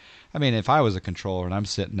 And I mean, if I was a controller and I'm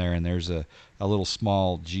sitting there and there's a little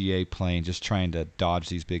small GA plane just trying to dodge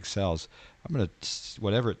these big cells, I'm gonna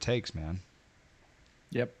whatever it takes, man.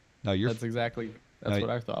 Yep. No, That's what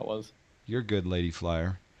I thought was. you're good, Lady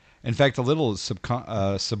Flyer. In fact, a little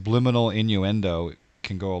subliminal innuendo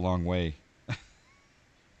can go a long way,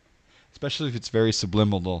 especially if it's very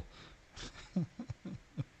subliminal.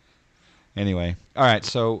 Anyway, all right.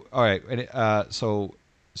 So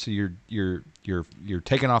you're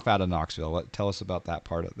taking off out of Knoxville. Tell us about that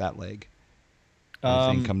part of that leg.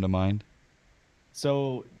 Anything come to mind?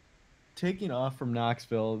 So taking off from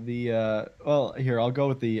Knoxville, well, here I'll go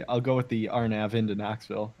with the RNAV into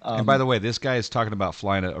Knoxville. And by the way, this guy is talking about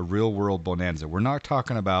flying a real world Bonanza. We're not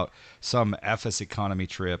talking about some FS economy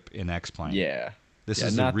trip in X-plane. Yeah. This Yeah,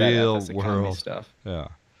 is the not that real FS economy world stuff. Yeah.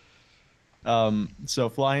 So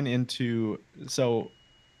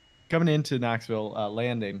coming into Knoxville,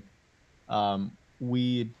 landing,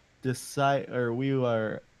 we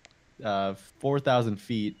were 4,000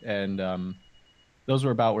 feet, and those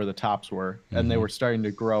were about where the tops were, and they were starting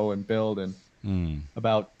to grow and build. And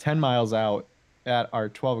about 10 miles out, at our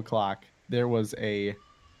 12 o'clock, there was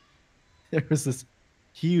this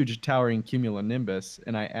huge towering cumulonimbus,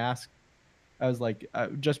 and I was like,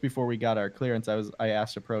 just before we got our clearance, I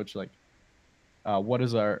asked approach, like, what are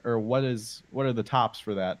the tops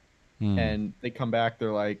for that? And they come back,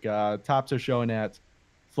 they're like, tops are showing at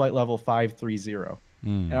flight level 530.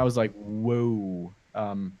 And I was like, whoa.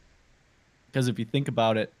 Because if you think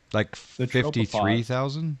about it, Like the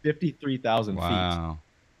 53,000? 53,000 feet. Wow.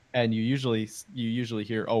 And you usually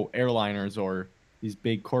hear, airliners or these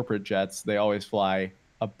big corporate jets, they always fly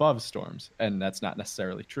above storms, and that's not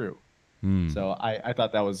necessarily true. So I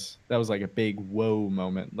thought that was like a big whoa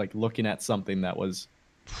moment, like looking at something that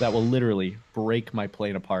will literally break my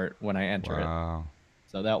plane apart when I enter it. Wow.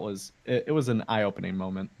 So it was an eye-opening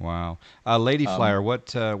moment. Wow. Lady Flyer,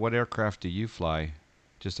 what aircraft do you fly?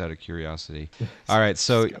 Just out of curiosity. All right,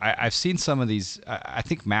 so I've seen some of these. I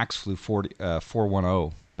think Max flew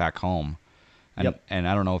 410 back home. And, and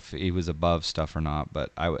I don't know if he was above stuff or not,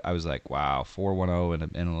 but I was like, wow,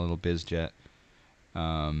 410 in a little biz jet.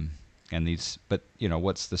 And these, but you know,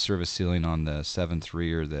 what's the service ceiling on the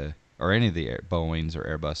 7.3 or any of the Boeings or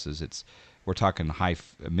Airbuses? We're talking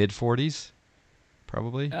mid 40s,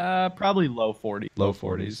 probably. Probably low 40s. Low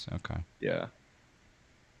 40s. Okay. Yeah.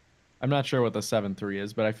 I'm not sure what the 7.3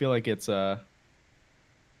 is, but I feel like it's a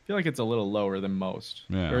little lower than most.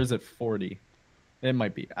 Yeah. Or is it 40? It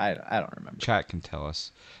might be. I don't remember. Chat can tell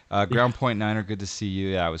us. Ground Point Niner, good to see you.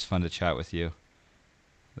 Yeah, it was fun to chat with you.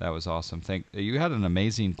 That was awesome. You had an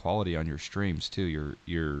amazing quality on your streams too.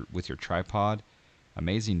 Your with your tripod,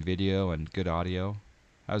 amazing video and good audio.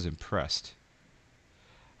 I was impressed.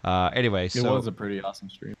 Anyway, it was a pretty awesome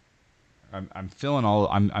stream. I'm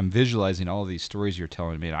visualizing all of these stories you're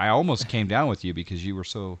telling me. And I almost came down with you because you were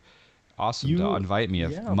so awesome to invite me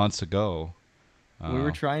months ago. We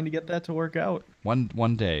were trying to get that to work out.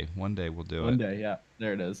 One day we'll do it. One day, yeah,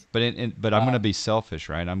 there it is. But I'm going to be selfish,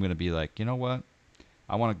 right? I'm going to be like, you know what?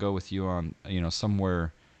 I want to go with you on,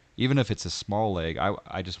 somewhere, even if it's a small leg.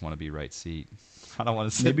 I just want to be right seat. I don't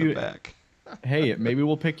want to sit in the back. Hey, maybe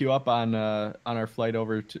we'll pick you up on our flight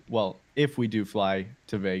over to, well, if we do fly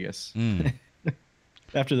to Vegas.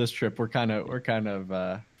 After this trip, we're kind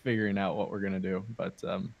of figuring out what we're gonna do. But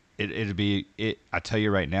it'd be. I tell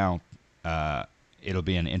you right now, it'll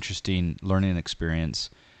be an interesting learning experience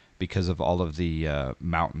because of all of the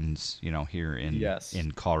mountains, here Yes.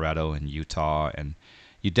 in Colorado and Utah, and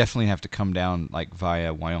you definitely have to come down like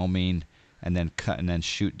via Wyoming and then cut and then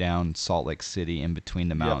shoot down Salt Lake City in between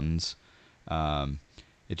the Yep. mountains.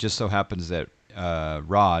 It just so happens that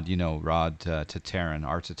Rod, Rod Tataran,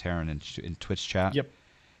 R Tataran in Twitch chat. Yep.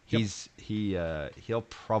 He'll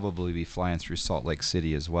probably be flying through Salt Lake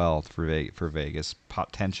City as well for Vegas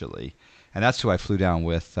potentially, and that's who I flew down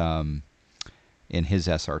with in his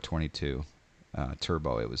SR22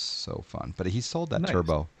 turbo. It was so fun, but he sold that Nice.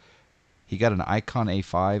 turbo. He got an Icon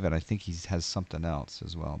A5, and I think he has something else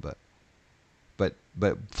as well. But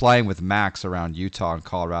flying with Max around Utah and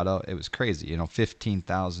Colorado, it was crazy.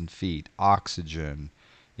 15,000 feet, oxygen,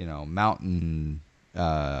 mountain.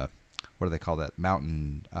 What do they call that?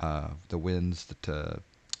 Mountain. The winds,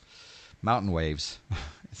 mountain waves.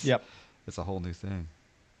 Yep. It's a whole new thing.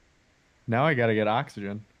 Now I got to get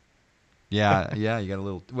oxygen. Yeah, you got a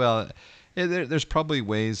little. Well, there's probably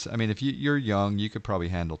ways. I mean, if you're young, you could probably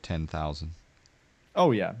handle 10,000.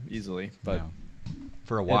 Oh yeah, easily. But Yeah.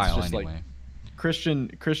 For a while, just like- anyway.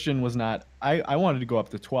 Christian was not. I wanted to go up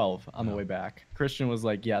to 12 on the No. way back. Christian was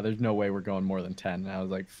like, "Yeah, there's no way we're going more than 10." And I was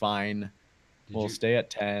like, "Fine, we'll you- stay at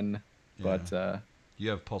 10." Yeah. But You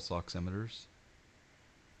have pulse oximeters.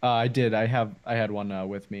 I did. I had one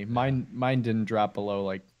with me. Mine didn't drop below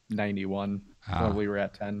like 91 Ah. when we were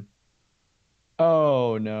at 10.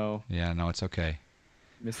 Oh no, Yeah, no, it's okay.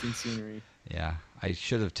 missing scenery. Yeah, I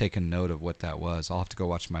should have taken note of what that was. I'll have to go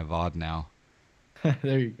watch my VOD now.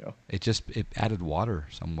 There you go. It added water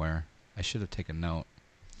somewhere. I should have taken note.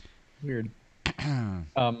 Weird.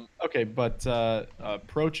 Okay, but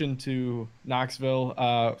approach into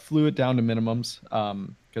Knoxville, flew it down to minimums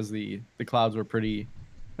because the clouds were pretty.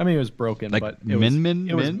 I mean, it was broken, Like but it was min?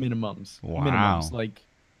 minimums. Wow. Minimums. Like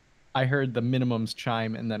I heard the minimums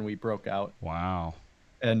chime, and then we broke out. Wow.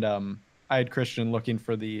 And I had Christian looking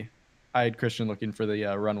for the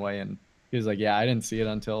runway, and he was like, "Yeah, I didn't see it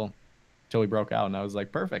until we broke out," and I was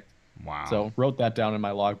like, "Perfect." Wow. So wrote that down in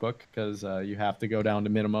my logbook because you have to go down to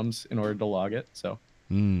minimums in order to log it. So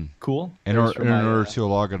cool. In There's order for my, to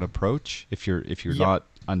log an approach, if you're Yep. not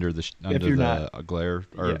under the you're not- glare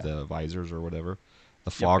or Yeah. the visors or whatever,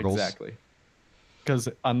 the Yep, foggles. exactly. Because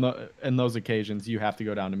in those occasions you have to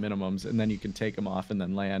go down to minimums, and then you can take them off and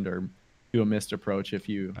then land or do a missed approach if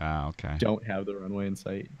you Ah, okay. don't have the runway in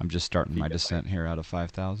sight. I'm just starting my get descent here out of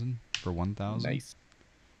 5,000 for 1,000. Nice.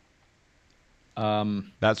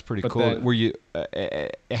 That's pretty But cool. then- Were you?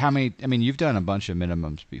 How many? I mean, you've done a bunch of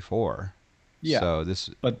minimums before. Yeah, So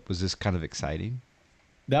was this kind of exciting?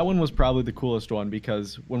 that one was probably the coolest one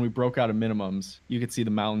because when we broke out of minimums, you could see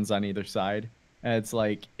the mountains on either side, and it's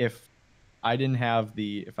like if I didn't have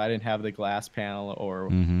the glass panel or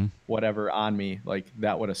Mm-hmm. whatever on me, like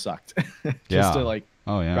that would have sucked. Just Yeah. to like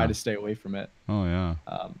Oh yeah. try to stay away from it. Oh yeah.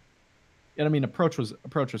 And I mean, approach was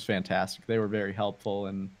fantastic. They were very helpful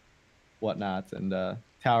and whatnot, and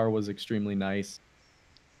tower was extremely nice.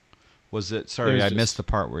 Was it? Sorry, was I just- missed the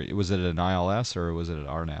part where was it an ILS or was it an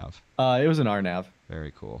RNAV? It was an RNAV.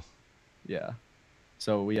 Very cool. Yeah.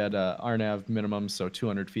 So we had RNAV minimums, so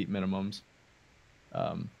 200 feet minimums.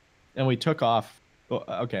 And we took off. Well,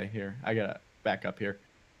 okay, here I gotta back up here.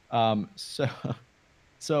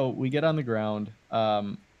 So we get on the ground.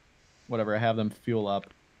 Whatever, I have them fuel up,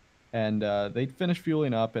 and they finish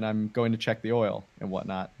fueling up, and I'm going to check the oil and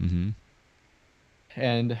whatnot. Mm-hmm.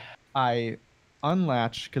 And I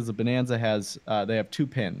unlatch because the Bonanza has they have two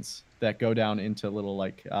pins that go down into little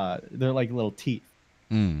they're like little teeth.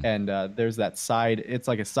 And there's that side. It's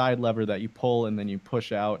like a side lever that you pull and then you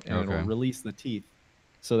push out, and Okay. it'll release the teeth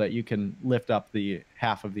so that you can lift up the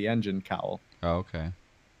half of the engine cowl. Oh, okay.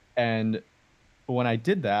 And when I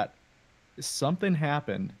did that, something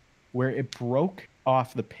happened where it broke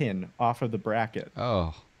off the pin off of the bracket.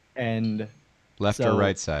 Oh, And left or So,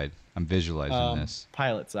 right side? I'm visualizing this.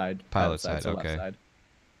 pilot side. Pilot side, so left okay. side.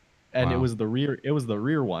 And it Wow. was the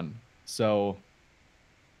rear one. So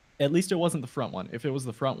at least it wasn't the front one. If it was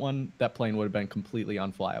the front one, that plane would have been completely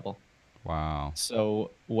unflyable. Wow.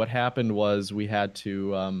 So what happened was we had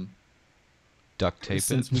to Duct tape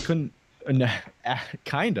since it. we couldn't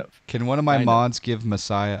kind of. Can one of my kind of. mods give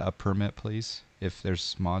Messiah a permit, please? If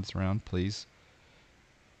there's mods around, please.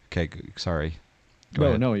 Okay, sorry. Go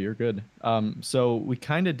ahead. No, you're good. So we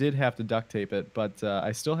kind of did have to duct tape it, but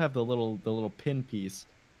I still have the little pin piece,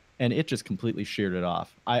 and it just completely sheared it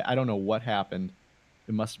off. I don't know what happened.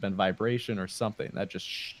 It must have been vibration or something that just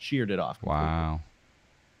sheared it off. completely. Wow.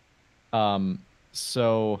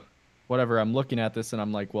 So whatever, I'm looking at this and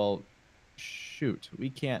I'm like, well, shoot, we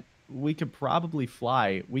can't we could probably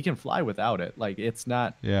fly. We can fly without it. Like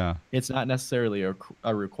Yeah. it's not necessarily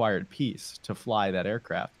a required piece to fly that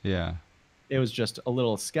aircraft. Yeah. It was just a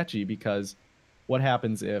little sketchy because what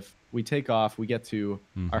happens if we take off, we get to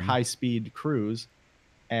our Mhm. high speed cruise,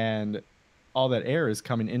 and all that air is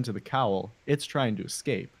coming into the cowl. It's trying to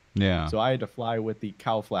escape. Yeah. So I had to fly with the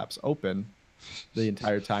cowl flaps open the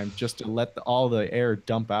entire time just to let all the air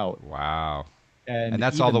dump out. Wow. And And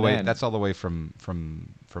that's all even the way. then, That's all the way from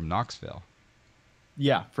Knoxville.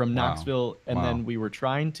 yeah, from Wow. Knoxville, and Wow. then we were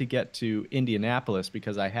trying to get to Indianapolis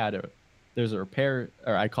because there's a repair,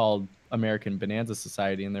 or I called American Bonanza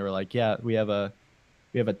Society, and they were like, yeah, we have a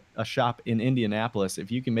shop in Indianapolis.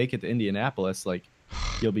 If you can make it to Indianapolis, like,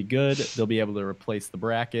 you'll be good. They'll be able to replace the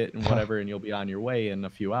bracket and whatever, and you'll be on your way in a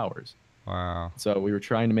few hours. Wow. So we were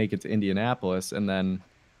trying to make it to Indianapolis, and then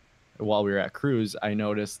while we were at cruise, I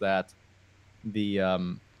noticed that the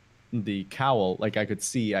cowl, like, I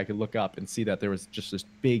could look up and see that there was just this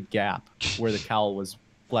big gap where the cowl was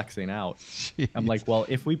flexing out. I'm like, well,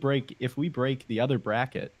 if we break the other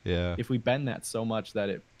bracket, Yeah. if we bend that so much that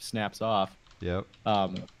it snaps off, Yep.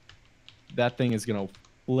 that thing is gonna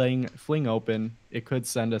fling open. It could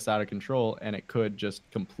send us out of control, and it could just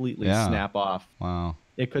completely Yeah. snap off. Wow.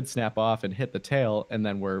 It could snap off and hit the tail, and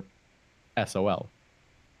then we're SOL.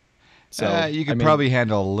 So You I could mean, probably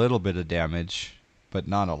handle a little bit of damage, but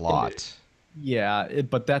not a lot. yeah,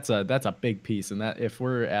 but that's a big piece, and that if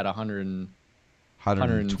we're at 100 and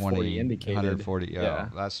 120, indicated, 140. Oh, yeah.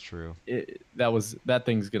 that's true. That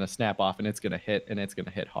thing's gonna snap off, and it's gonna hit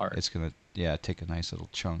hard. It's gonna take a nice little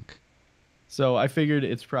chunk. So I figured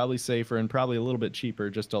it's probably safer and probably a little bit cheaper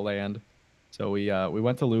just to land. So we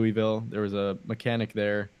went to Louisville. There was a mechanic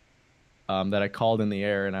there that I called in the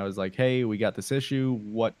air, and I was like, hey, we got this issue.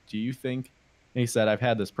 What do you think? And he said, I've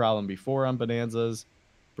had this problem before on Bonanzas.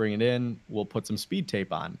 Bring it in. We'll put some speed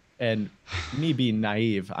tape on. And me being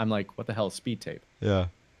naive, I'm like, what the hell is speed tape? Yeah.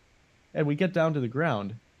 And we get down to the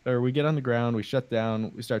ground, or we get on the ground, we shut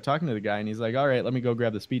down, we start talking to the guy, and he's like, all right, let me go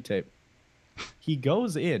grab the speed tape. He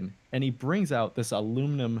goes in, and he brings out this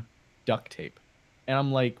aluminum duct tape. And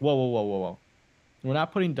I'm like, whoa, whoa, whoa, whoa, whoa. We're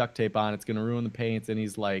not putting duct tape on. It's going to ruin the paints. And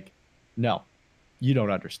he's like, no, you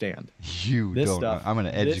don't understand. You This don't. stuff- I'm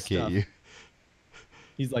gonna this educate stuff- you.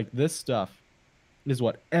 He's like, this stuff is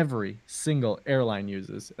what every single airline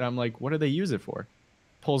uses. And I'm like, what do they use it for?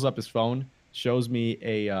 Pulls up his phone, shows me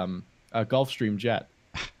a Gulfstream jet.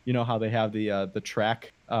 You know how they have the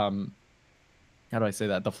track, how do I say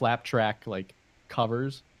that? The flap track, like,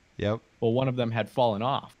 covers. Yep. Well, one of them had fallen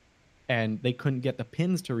off, and they couldn't get the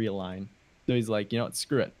pins to realign. So he's like, you know what,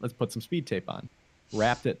 screw it. Let's put some speed tape on.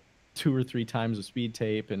 Wrapped it 2 or 3 times with speed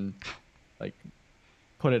tape and, like,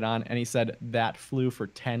 put it on. And he said that flew for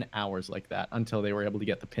 10 hours like that until they were able to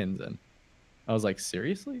get the pins in. I was like,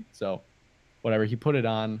 seriously? So whatever, he put it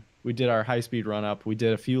on. We did our high-speed run-up. We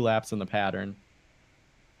did a few laps in the pattern,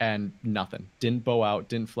 and nothing. Didn't bow out,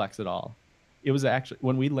 didn't flex at all. It was actually,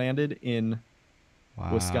 when we landed in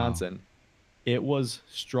Wow. Wisconsin, it was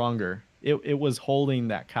stronger. It was holding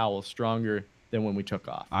that cowl stronger than when we took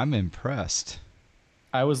off. I'm impressed.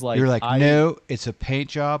 I was like, You're like, no, it's a paint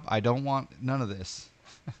job. I don't want none of this.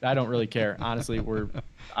 I don't really care. Honestly,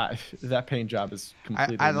 that paint job is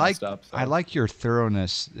completely I like messed up. So. I like your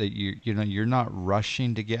thoroughness that you're not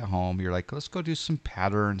rushing to get home. You're like, let's go do some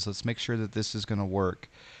patterns. Let's make sure that this is going to work.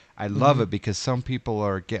 I love it because some people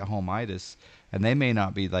are get home-itis and they may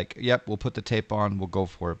not be like, yep, we'll put the tape on, we'll go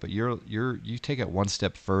for it. But you take it one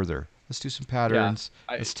step further. Let's do some patterns.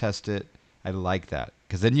 Let's test it. I like that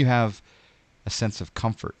because then you have a sense of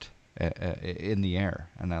comfort in the air,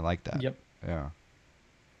 and I like that. Yep. Yeah.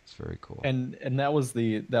 It's very cool. And that was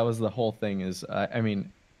the whole thing. Is I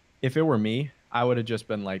mean, if it were me, I would have just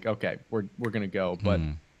been like, okay, we're gonna go. But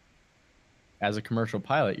as a commercial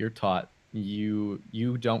pilot, you're taught you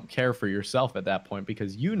don't care for yourself at that point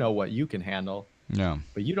because you know what you can handle. Yeah.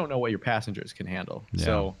 But you don't know what your passengers can handle. Yeah.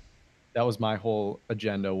 So that was my whole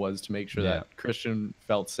agenda, was to make sure Yeah. that Christian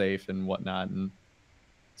felt safe and whatnot. And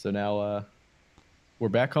so now we're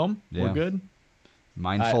back home. Yeah. We're good.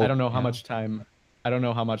 Mindful. I don't know how yeah. much time. I don't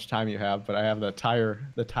know how much time you have, but I have the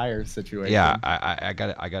tire situation. Yeah, I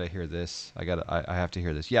gotta hear this. I have to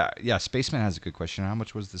hear this. Yeah. Spaceman has a good question. How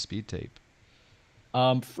much was the speed tape?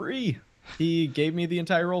 Free. He gave me the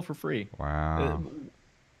entire roll for free. Wow.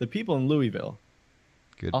 The people in Louisville,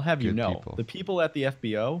 Good. I'll have you good know, people. the people at the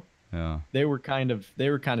FBO, Yeah. they were kind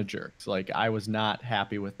of jerks. Like, I was not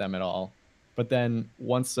happy with them at all. But then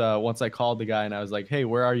once I called the guy and I was like, hey,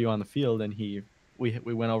 where are you on the field? And we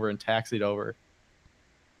went over and taxied over.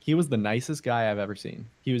 He was the nicest guy I've ever seen.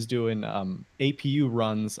 He was doing APU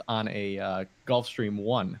runs on a Gulfstream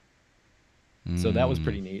 1. So that was Mm.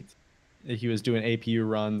 pretty neat. He was doing APU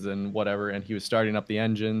runs and whatever, and he was starting up the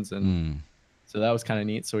engines, and Mm. so that was kind of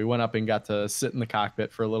neat. So we went up and got to sit in the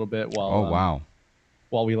cockpit for a little bit Oh wow.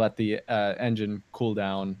 while we let the engine cool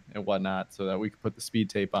down and whatnot, so that we could put the speed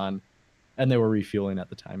tape on. And they were refueling at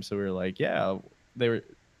the time, so we were like, yeah, they were.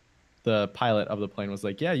 The pilot of the plane was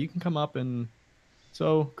like, yeah, you can come up. And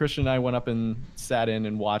so Christian and I went up and sat in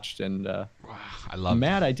and watched, and Wow, I I'm love.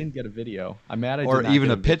 mad I didn't get a video. I'm mad I Or did not even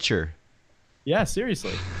get a video. picture. Yeah,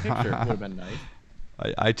 seriously, picture would have been nice.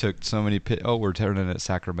 I took so many. Oh, we're turning at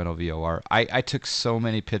Sacramento VOR. I took so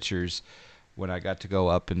many pictures when I got to go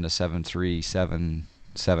up in the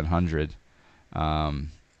 737-700. And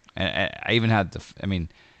I even had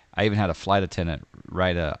I even had a flight attendant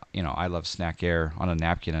write I love snack air on a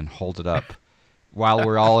napkin and hold it up while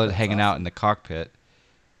we're all hanging out in the cockpit.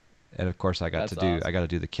 And of course, I got That's to awesome.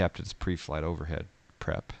 do the captain's pre-flight overhead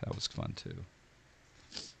prep. That was fun too.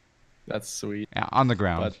 That's sweet. Yeah, on the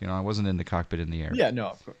ground, But I wasn't in the cockpit in the air. yeah, no,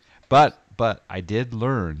 of course. But I did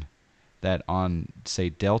learn that on, say,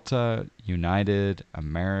 Delta, United,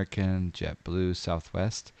 American, JetBlue,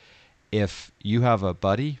 Southwest, if you have a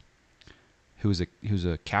buddy who's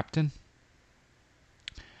a captain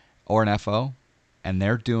or an FO, and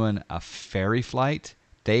they're doing a ferry flight,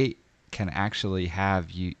 they can actually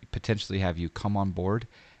potentially have you come on board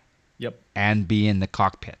Yep. and be in the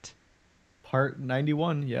cockpit Part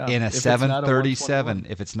 91, yeah. in a If it's not 737.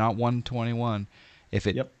 121. If it's not 121, if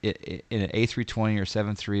Yep. in an A320 or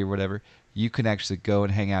 73 or whatever, you can actually go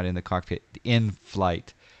and hang out in the cockpit in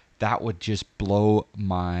flight. That would just blow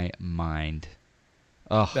my mind.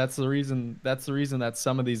 Oh, That's the reason that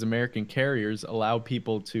some of these American carriers allow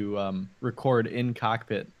people to record in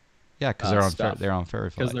cockpit yeah, because they're on stuff. they're on ferry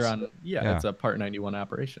flights. because they're on Yeah. it's a Part 91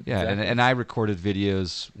 operation. Yeah, Exactly. and I recorded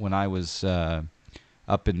videos when I was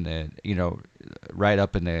up in the right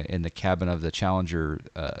up in the cabin of the Challenger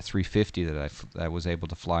 350 that I was able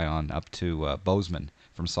to fly on up to Bozeman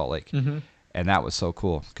from Salt Lake. Mm-hmm. And that was so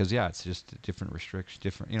cool because it's just a different restriction,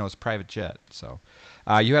 different. It's a private jet. So,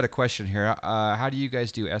 you had a question here. How do you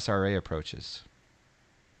guys do SRA approaches?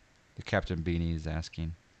 The Captain Beanie is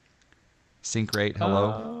asking. Sync rate.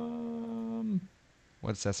 Hello.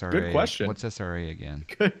 What's SRA? Good question. What's SRA again?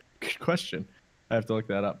 Good question. I have to look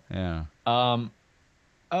that up. Yeah.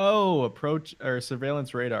 Approach or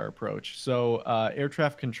surveillance radar approach. So air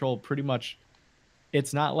traffic control pretty much,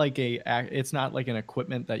 it's not like an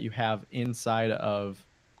equipment that you have inside of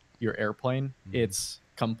your airplane. Mm-hmm. It's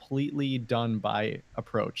completely done by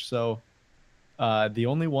approach. So the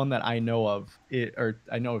only one that I know of,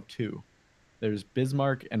 I know of two. There's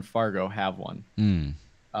Bismarck and Fargo have one. Mm.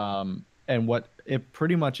 And what it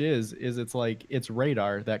pretty much is it's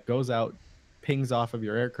radar that goes out, pings off of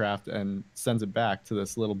your aircraft, and sends it back to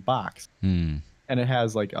this little box. Mm. And it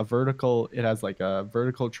has like a vertical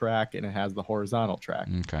track, and it has the horizontal track.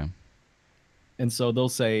 Okay. And so they'll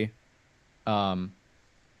say,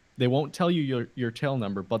 they won't tell you your tail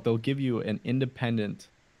number, but they'll give you an independent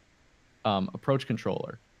approach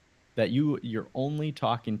controller that you're only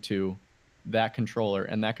talking to that controller,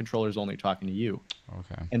 and that controller is only talking to you.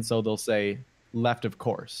 Okay. And so they'll say left of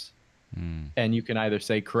course. Mm. And you can either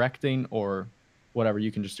say correcting or whatever.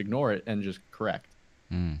 You can just ignore it and just correct.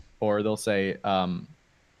 Mm. Or they'll say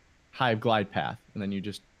high glide path, and then you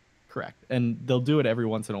just correct. And they'll do it every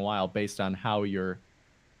once in a while based on how you're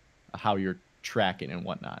tracking and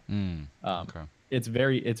whatnot. Mm. Okay. It's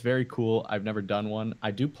very cool. I've never done one. I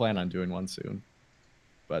do plan on doing one soon.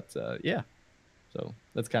 But yeah, so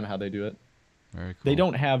that's kind of how they do it. Very cool. They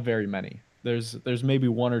don't have very many. There's maybe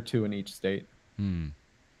one or two in each state.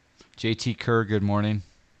 JT Kerr, good morning.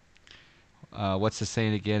 What's the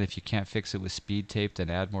saying again? If you can't fix it with speed tape, then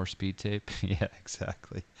add more speed tape. Yeah,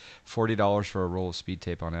 exactly. $40 for a roll of speed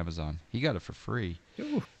tape on Amazon. He got it for free.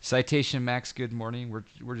 Ooh. Citation Max, good morning.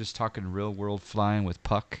 We're just talking real world flying with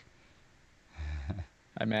Puck.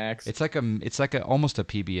 Hi, Max. It's like almost a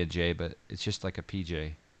PB&J, but it's just like a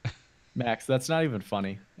PJ. Max, that's not even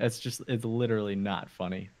funny. It's literally not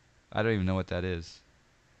funny. I don't even know what that is.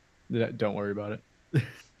 Don't worry about it.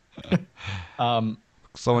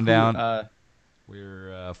 Slowing down.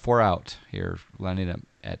 We're 4 out here, landing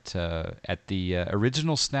at the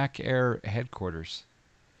original Snack Air headquarters.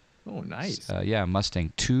 Oh, nice. Yeah,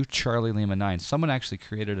 Mustang 2 Charlie Lima 9. Someone actually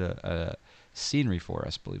created a scenery for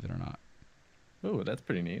us, believe it or not. Oh, that's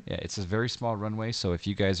pretty neat. Yeah, it's a very small runway, so if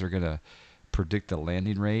you guys are gonna predict the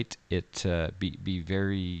landing rate, be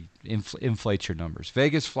very inflate your numbers.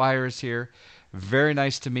 Vegas Flyer is here. Very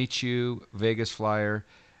nice to meet you, Vegas Flyer.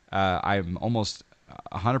 I'm almost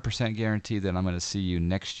 100% guaranteed that I'm going to see you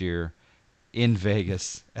next year in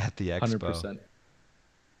Vegas at the expo. 100%.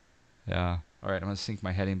 Yeah. All right, I'm going to sync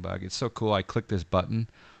my heading bug. It's so cool. I click this button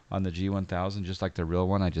on the G1000, just like the real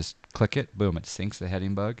one. I just click it. Boom, it syncs the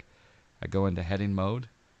heading bug. I go into heading mode.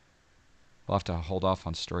 I'll have to hold off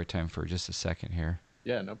on story time for just a second here.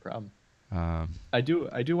 Yeah, no problem. Um, I do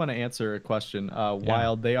want to answer a question.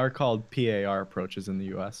 While they are called PAR approaches in the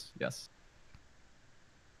U.S., yes.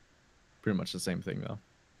 Pretty much the same thing, though.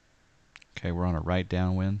 okay, we're on a right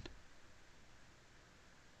downwind.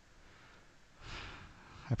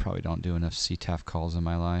 I probably don't do enough CTAF calls in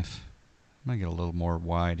my life. I'm going to get a little more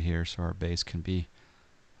wide here so our base can be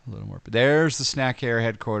a little more. But there's the Snack Air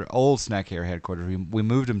headquarters, old Snack Air headquarters. We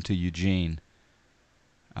moved them to Eugene.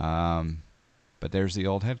 But there's the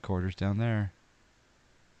old headquarters down there.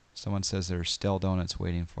 Someone says there's still donuts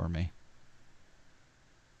waiting for me.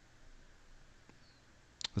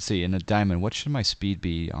 Let's see, in a diamond, what should my speed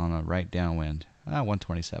be on a right downwind?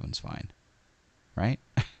 127 is fine, right?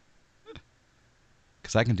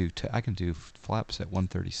 Because I can do flaps at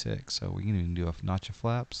 136, so we can even do a notch of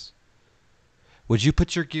flaps. Would you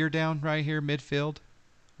put your gear down right here midfield,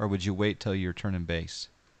 or would you wait till you're turning base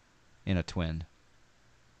in a twin?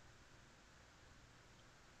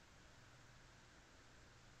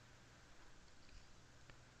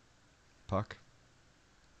 Puck?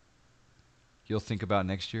 You'll think about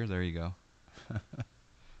next year? There you go.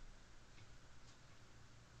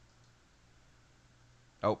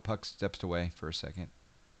 Oh, Puck stepped away for a second.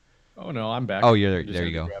 Oh no, I'm back. Oh, yeah, I just there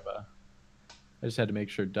had you to go. I just had to make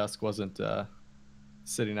sure Dusk wasn't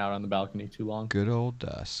sitting out on the balcony too long. Good old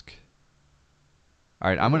Dusk. All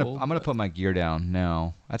right, I'm gonna put my gear down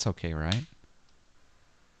now. That's okay, right?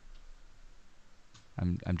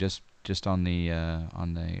 I'm just on the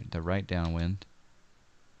right downwind.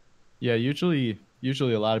 Yeah, usually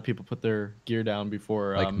a lot of people put their gear down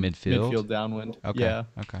before Like midfield? midfield downwind. Okay. Yeah.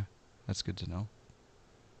 Okay. That's good to know.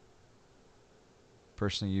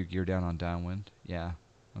 Personally, you gear down on downwind? Yeah.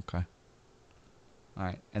 Okay. All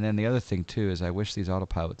right. And then the other thing, too, is I wish these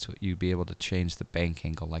autopilots, you'd be able to change the bank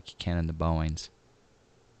angle like you can in the Boeings.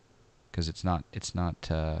 Because it's not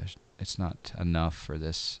enough for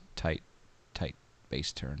this tight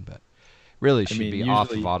base turn, but really should be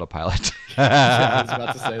off of autopilot. Yeah, I was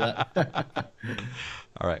about to say that.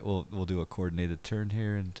 All right, we'll do a coordinated turn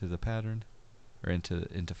here into the pattern, or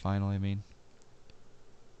into final. I mean,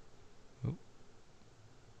 ooh.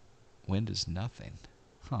 Wind is nothing,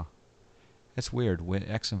 huh? That's weird.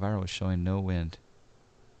 X Enviro is showing no wind.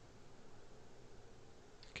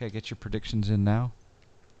 Okay, get your predictions in now,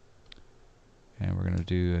 and we're gonna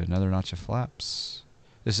do another notch of flaps.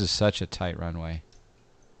 This is such a tight runway.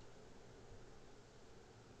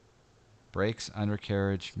 Brakes,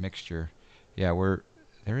 undercarriage, mixture. Yeah,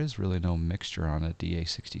 there is really no mixture on a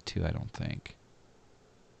DA62, I don't think.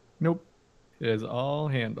 Nope. It is all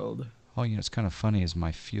handled. Oh, it's kind of funny is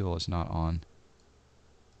my fuel is not on.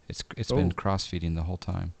 It's been cross-feeding the whole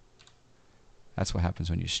time. That's what happens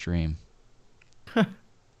when you stream. I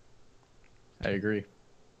agree.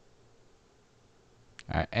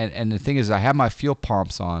 All right, and the thing is, I have my fuel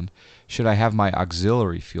pumps on. Should I have my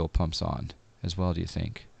auxiliary fuel pumps on as well, do you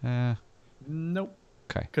think? Nope.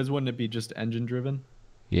 Okay. Because wouldn't it be just engine driven?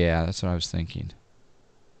 Yeah, that's what I was thinking.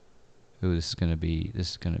 Ooh, this is gonna be a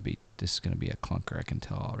clunker. I can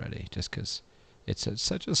tell already, just because it's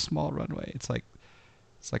such a small runway. It's like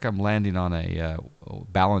I'm landing on a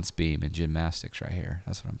balance beam in gymnastics right here.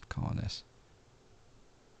 That's what I'm calling this.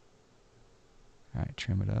 All right,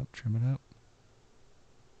 trim it up, trim it up.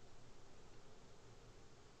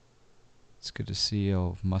 It's good to see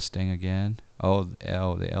Mustang again. Oh,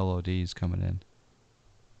 the LOD is coming in.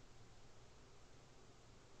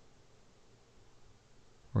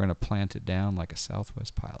 We're going to plant it down like a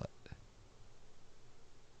Southwest pilot.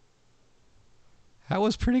 That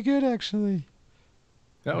was pretty good, actually.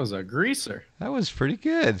 That was a greaser. That was pretty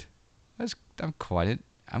good. I'm quite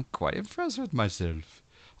impressed with myself.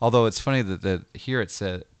 Although it's funny that here it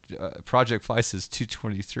said Project Fly says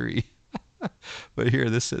 223. But here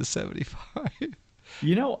this says 75.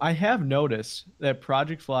 I have noticed that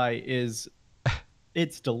Project Fly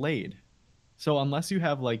it's delayed. So unless you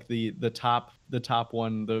have like the top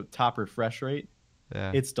one, the top refresh rate,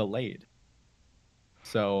 Yeah. it's delayed.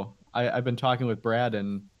 So I've been talking with Brad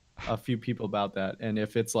and a few people about that, and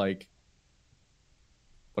if it's like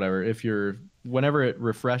whatever, whenever it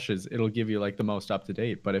refreshes, it'll give you like the most up to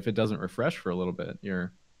date. But if it doesn't refresh for a little bit,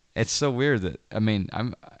 It's so weird that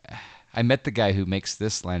I met the guy who makes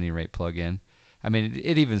this landing rate plugin. I mean,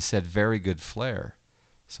 it even said very good flare.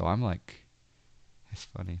 So I'm like, it's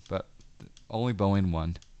funny, but only Boeing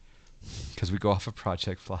won because we go off of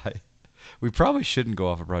Project Fly. We probably shouldn't go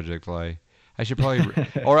off of Project Fly. I should probably,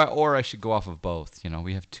 or I should go off of both. You know,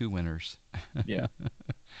 we have 2 winners. Yeah.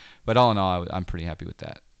 But all in all, I'm pretty happy with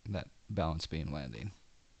that balance beam landing.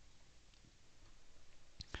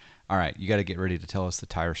 All right, you got to get ready to tell us the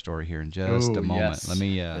tire story here in just a moment. Yes. Let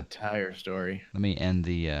me the tire story. let me end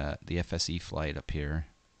the FSE flight up here.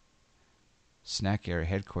 Snack Air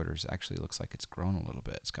headquarters actually looks like it's grown a little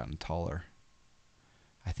bit. It's gotten taller.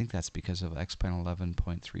 I think that's because of X-Plane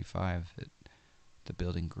 11.35. The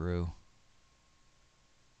building grew.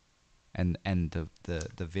 And the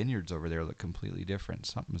vineyards over there look completely different.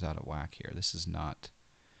 Something's out of whack here. This is not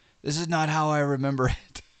how I remember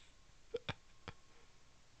it.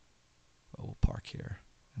 Well, we'll park here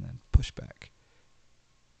and then push back.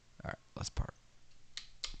 All right, let's park.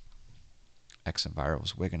 X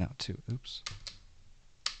Enviro's wigging out too. Oops.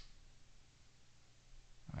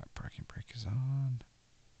 All right, parking brake is on.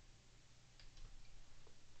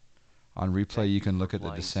 On replay, you can look at the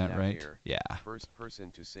Flying descent, Snack right? Air. Yeah. First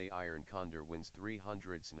person to say Iron Condor wins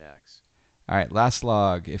 300 snacks. All right, last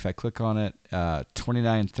log. If I click on it,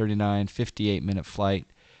 29:39, 58-minute flight,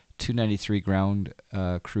 293 ground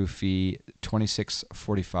crew fee,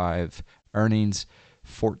 26.45 earnings,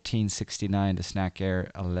 14.69 to Snack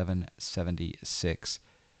Air, 11.76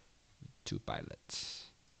 to pilots.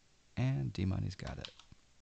 And D-Money's got it.